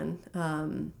can.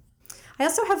 I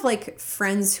also have like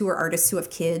friends who are artists who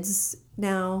have kids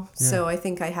now. Yeah. So I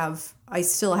think I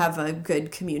still have a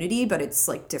good community, but it's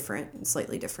like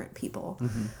slightly different people.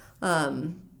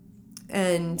 Mm-hmm.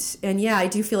 And yeah, I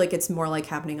do feel like it's more like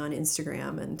happening on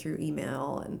Instagram and through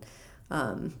email. And,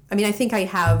 I mean, I think I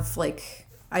have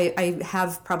I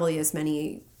have probably as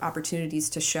many opportunities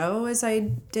to show as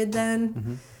I did then.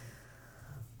 Mm-hmm.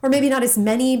 Or maybe not as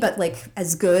many, but like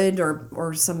as good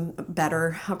or some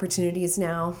better opportunities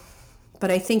now. But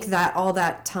I think that all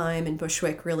that time in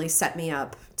Bushwick really set me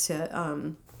up to,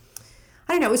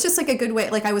 I don't know, it was just like a good way.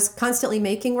 Like, I was constantly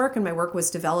making work and my work was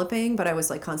developing, but I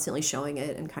was like constantly showing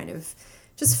it and kind of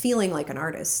just feeling like an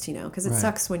artist, because it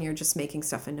sucks when you're just making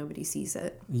stuff and nobody sees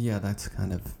it. Yeah, that's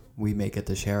kind of, we make it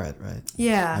to share it, right?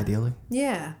 Yeah. Ideally.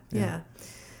 Yeah.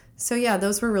 So yeah,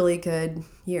 those were really good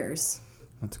years.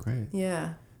 That's great.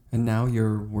 Yeah. And now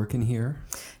you're working here?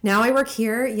 Now I work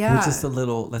here, yeah. We're just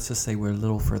let's just say we're a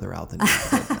little further out than you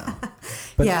right now.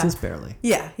 But just barely.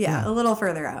 Yeah, a little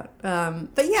further out.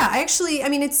 But yeah,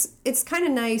 it's kind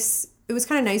of nice. It was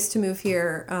kind of nice to move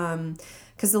here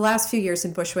because the last few years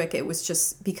in Bushwick, it was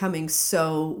just becoming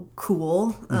so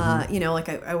cool.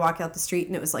 Mm-hmm. I walk out the street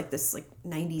and it was like this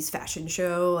 90s fashion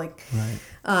show, right.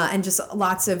 And just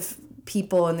lots of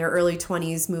people in their early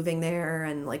 20s moving there,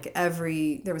 and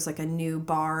there was a new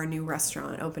bar, a new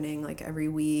restaurant opening every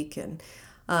week, and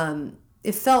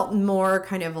it felt more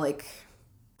kind of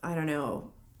I don't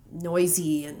know,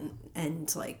 noisy and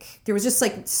there was just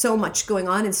so much going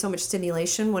on and so much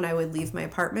stimulation when I would leave my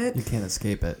apartment. You can't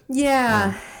escape it.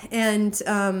 Yeah. And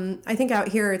I think out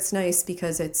here it's nice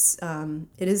because it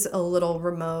is a little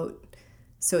remote,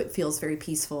 so it feels very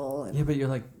peaceful. And yeah, but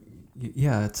you're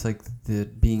it's like the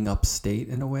being upstate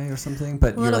in a way or something,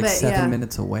 but you're 7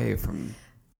 minutes away from.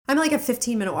 I'm a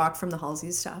 15-minute walk from the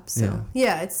Halsey stop. So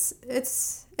yeah, it's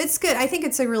good. I think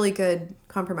it's a really good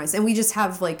compromise. And we just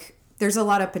have there's a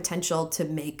lot of potential to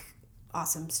make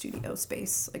awesome studio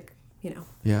space.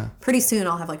 Yeah. Pretty soon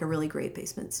I'll have a really great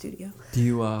basement studio. Do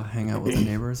you hang out with the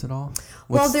neighbors at all?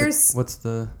 What's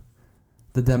the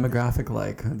demographic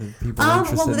like? Are the people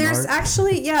interested in there's art?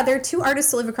 Actually, there are two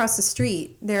artists that live across the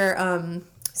street. They're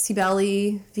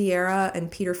Cibele Vieira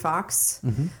and Peter Fox.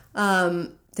 Mm-hmm.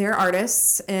 They're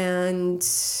artists, and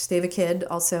they have a kid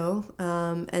also.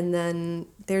 And then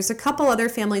there's a couple other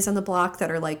families on the block that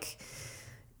are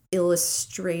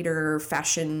illustrator,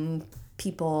 fashion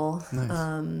people.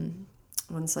 Nice.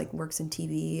 One's works in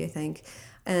TV, I think.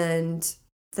 And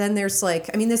then there's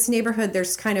this neighborhood,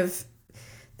 there's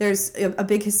a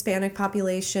big Hispanic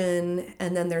population,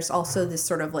 and then there's also this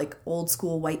sort of old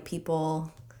school white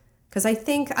people. Because I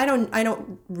think, I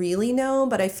don't really know,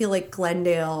 but I feel like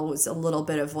Glendale was a little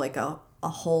bit of a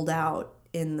holdout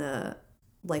in the,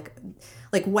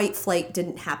 white flight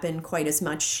didn't happen quite as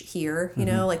much here, you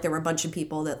know? There were a bunch of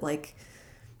people that,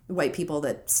 white people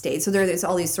that stayed. So there's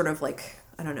all these sort of, I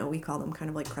don't know, we call them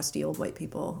kind of crusty old white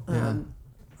people.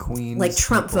 Queens.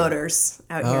 Trump voters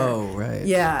out here. Oh, right.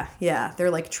 Yeah.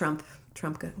 They're Trump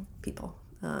people.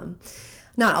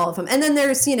 Not all of them. And then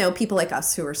there's, people like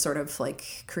us who are sort of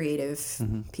creative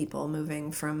people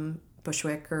moving from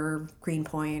Bushwick or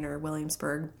Greenpoint or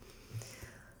Williamsburg.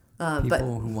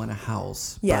 People who want a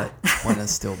house, but want to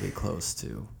still be close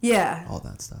to all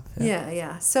that stuff.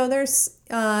 Yeah. So there's,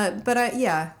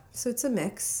 so it's a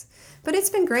mix. But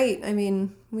it's been great. I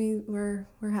mean, we're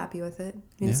happy with it.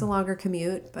 It's a longer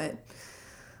commute, but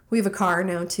we have a car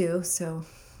now too, so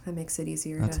that makes it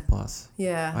easier. That's a plus.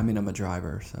 Yeah. I mean, I'm a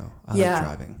driver, so I like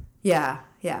driving. Yeah.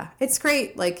 It's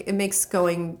great. It makes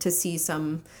going to see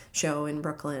some show in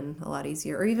Brooklyn a lot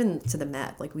easier, or even to the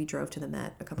Met. We drove to the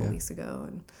Met a couple weeks ago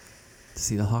and to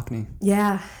see the Hockney.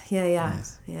 Yeah.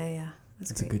 Nice. Yeah.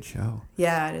 It's a good show.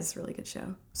 Yeah, it is a really good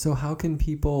show. So how can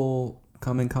people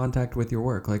come in contact with your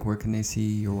work? Where can they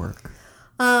see your work?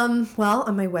 Well,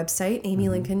 on my website,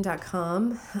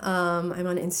 amylincoln.com. I'm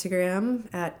on Instagram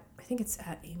I think it's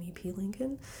at Amy P.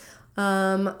 Lincoln.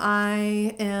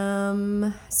 I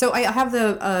have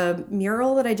the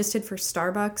mural that I just did for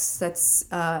Starbucks. That's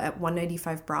at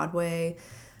 195 Broadway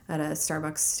at a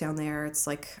Starbucks down there. It's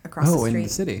across the street. In the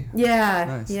city. Yeah.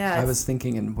 Nice. Yeah. I was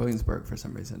thinking in Williamsburg for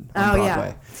some reason. On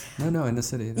Broadway. Yeah. No, in the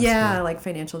city. That's cool.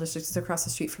 Financial districts. It's across the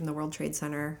street from the World Trade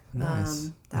Center.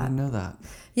 Nice. I didn't know that.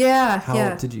 Yeah.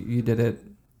 How did you did it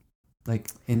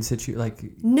in situ,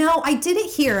 No, I did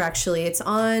it here actually. It's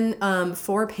on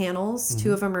 4 panels.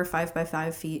 2 of them are 5 by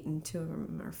 5 feet and 2 of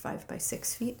them are 5 by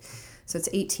 6 feet. So it's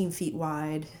 18 feet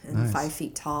wide and 5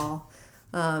 feet tall.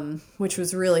 Which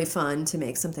was really fun to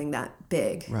make something that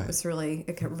big. Right. It really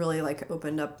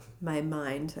opened up my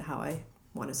mind to how I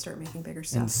want to start making bigger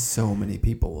stuff. And so many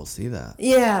people will see that.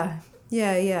 Yeah.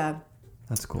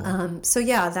 That's cool.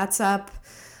 That's up.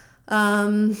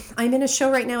 I'm in a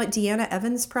show right now at Deanna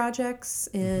Evans Projects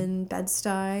in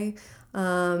Bed-Stuy.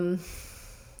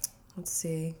 Let's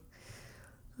see.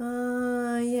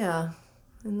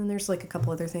 And then there's a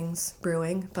couple other things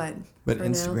brewing, but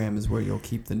Instagram is where you'll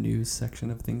keep the news section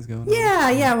of things going.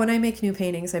 Yeah. When I make new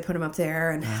paintings, I put them up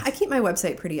there, and I keep my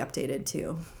website pretty updated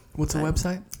too. What's the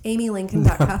website?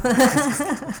 amylincoln.com.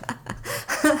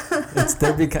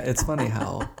 It's funny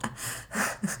how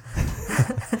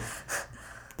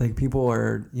people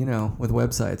are, with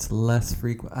websites less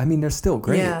frequent. I mean, they're still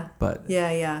great, but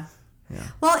yeah.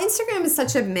 Well, Instagram is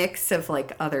such a mix of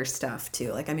other stuff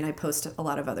too. I post a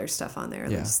lot of other stuff on there.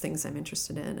 Just things I'm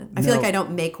interested in. And I feel I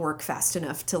don't make work fast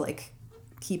enough to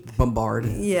keep bombard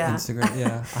Instagram.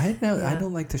 Yeah. I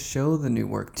don't like to show the new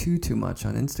work too much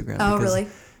on Instagram. Oh, really?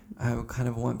 I kind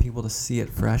of want people to see it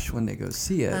fresh when they go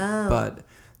see it. Oh. But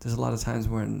there's a lot of times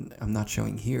when I'm not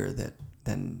showing here that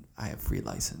then I have free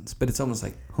license. But it's almost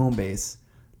like home base.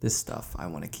 This stuff I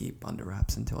want to keep under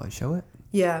wraps until I show it.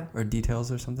 Yeah. Or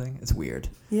details or something. It's weird.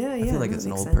 Yeah, I feel like it's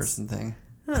an old person thing.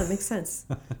 Oh, it makes sense.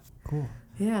 Cool.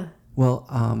 Yeah. Well,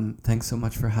 thanks so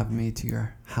much for having me to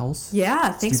your house.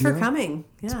 Yeah, thanks studio. for coming.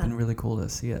 Yeah. It's been really cool to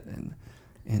see it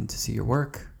and to see your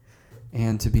work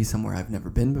and to be somewhere I've never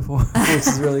been before, which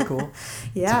is really cool.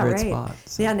 Yeah, it's a great right. spot.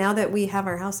 So. Yeah, now that we have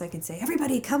our house, I can say,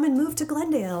 everybody come and move to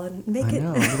Glendale and make it.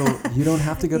 I know. You don't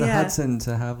have to go to Hudson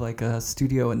to have like a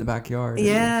studio in the backyard.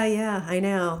 Yeah, I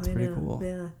know. It's pretty cool.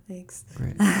 Yeah, thanks.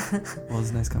 Great. Well,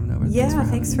 it's nice coming over. Yeah,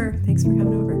 thanks for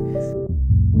coming over.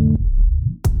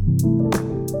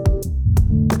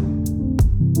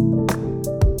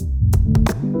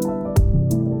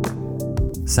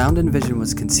 Sound and Vision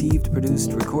was conceived,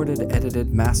 produced, recorded,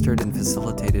 edited, mastered, and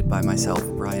facilitated by myself,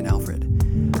 Brian Alfred.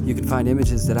 You can find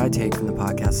images that I take from the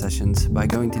podcast sessions by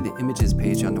going to the images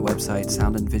page on the website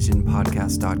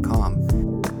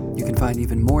soundandvisionpodcast.com. You can find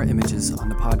even more images on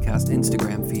the podcast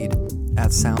Instagram feed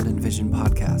at Sound and Vision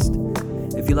Podcast.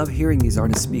 If you love hearing these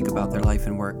artists speak about their life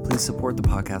and work, please support the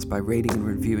podcast by rating and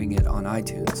reviewing it on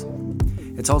iTunes.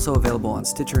 It's also available on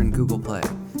Stitcher and Google Play.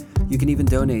 You can even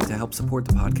donate to help support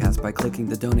the podcast by clicking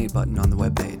the donate button on the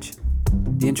webpage.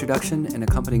 The introduction and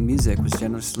accompanying music was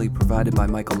generously provided by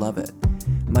Michael Lovett.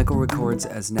 Michael records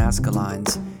as Nazca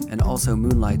Lines and also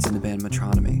moonlights in the band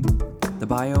Metronomy. The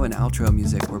bio and outro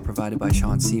music were provided by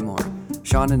Sean Seymour.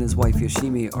 Sean and his wife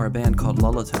Yoshimi are a band called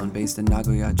Lullitone based in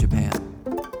Nagoya, Japan.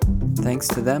 Thanks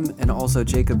to them and also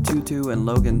Jacob Tutu and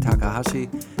Logan Takahashi,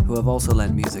 who have also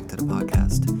lent music to the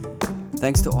podcast.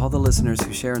 Thanks to all the listeners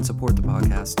who share and support the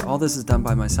podcast. All this is done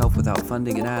by myself without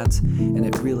funding and ads, and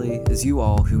it really is you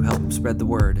all who help spread the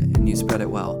word, and you spread it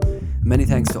well. Many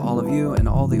thanks to all of you and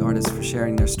all the artists for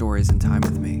sharing their stories and time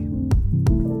with me.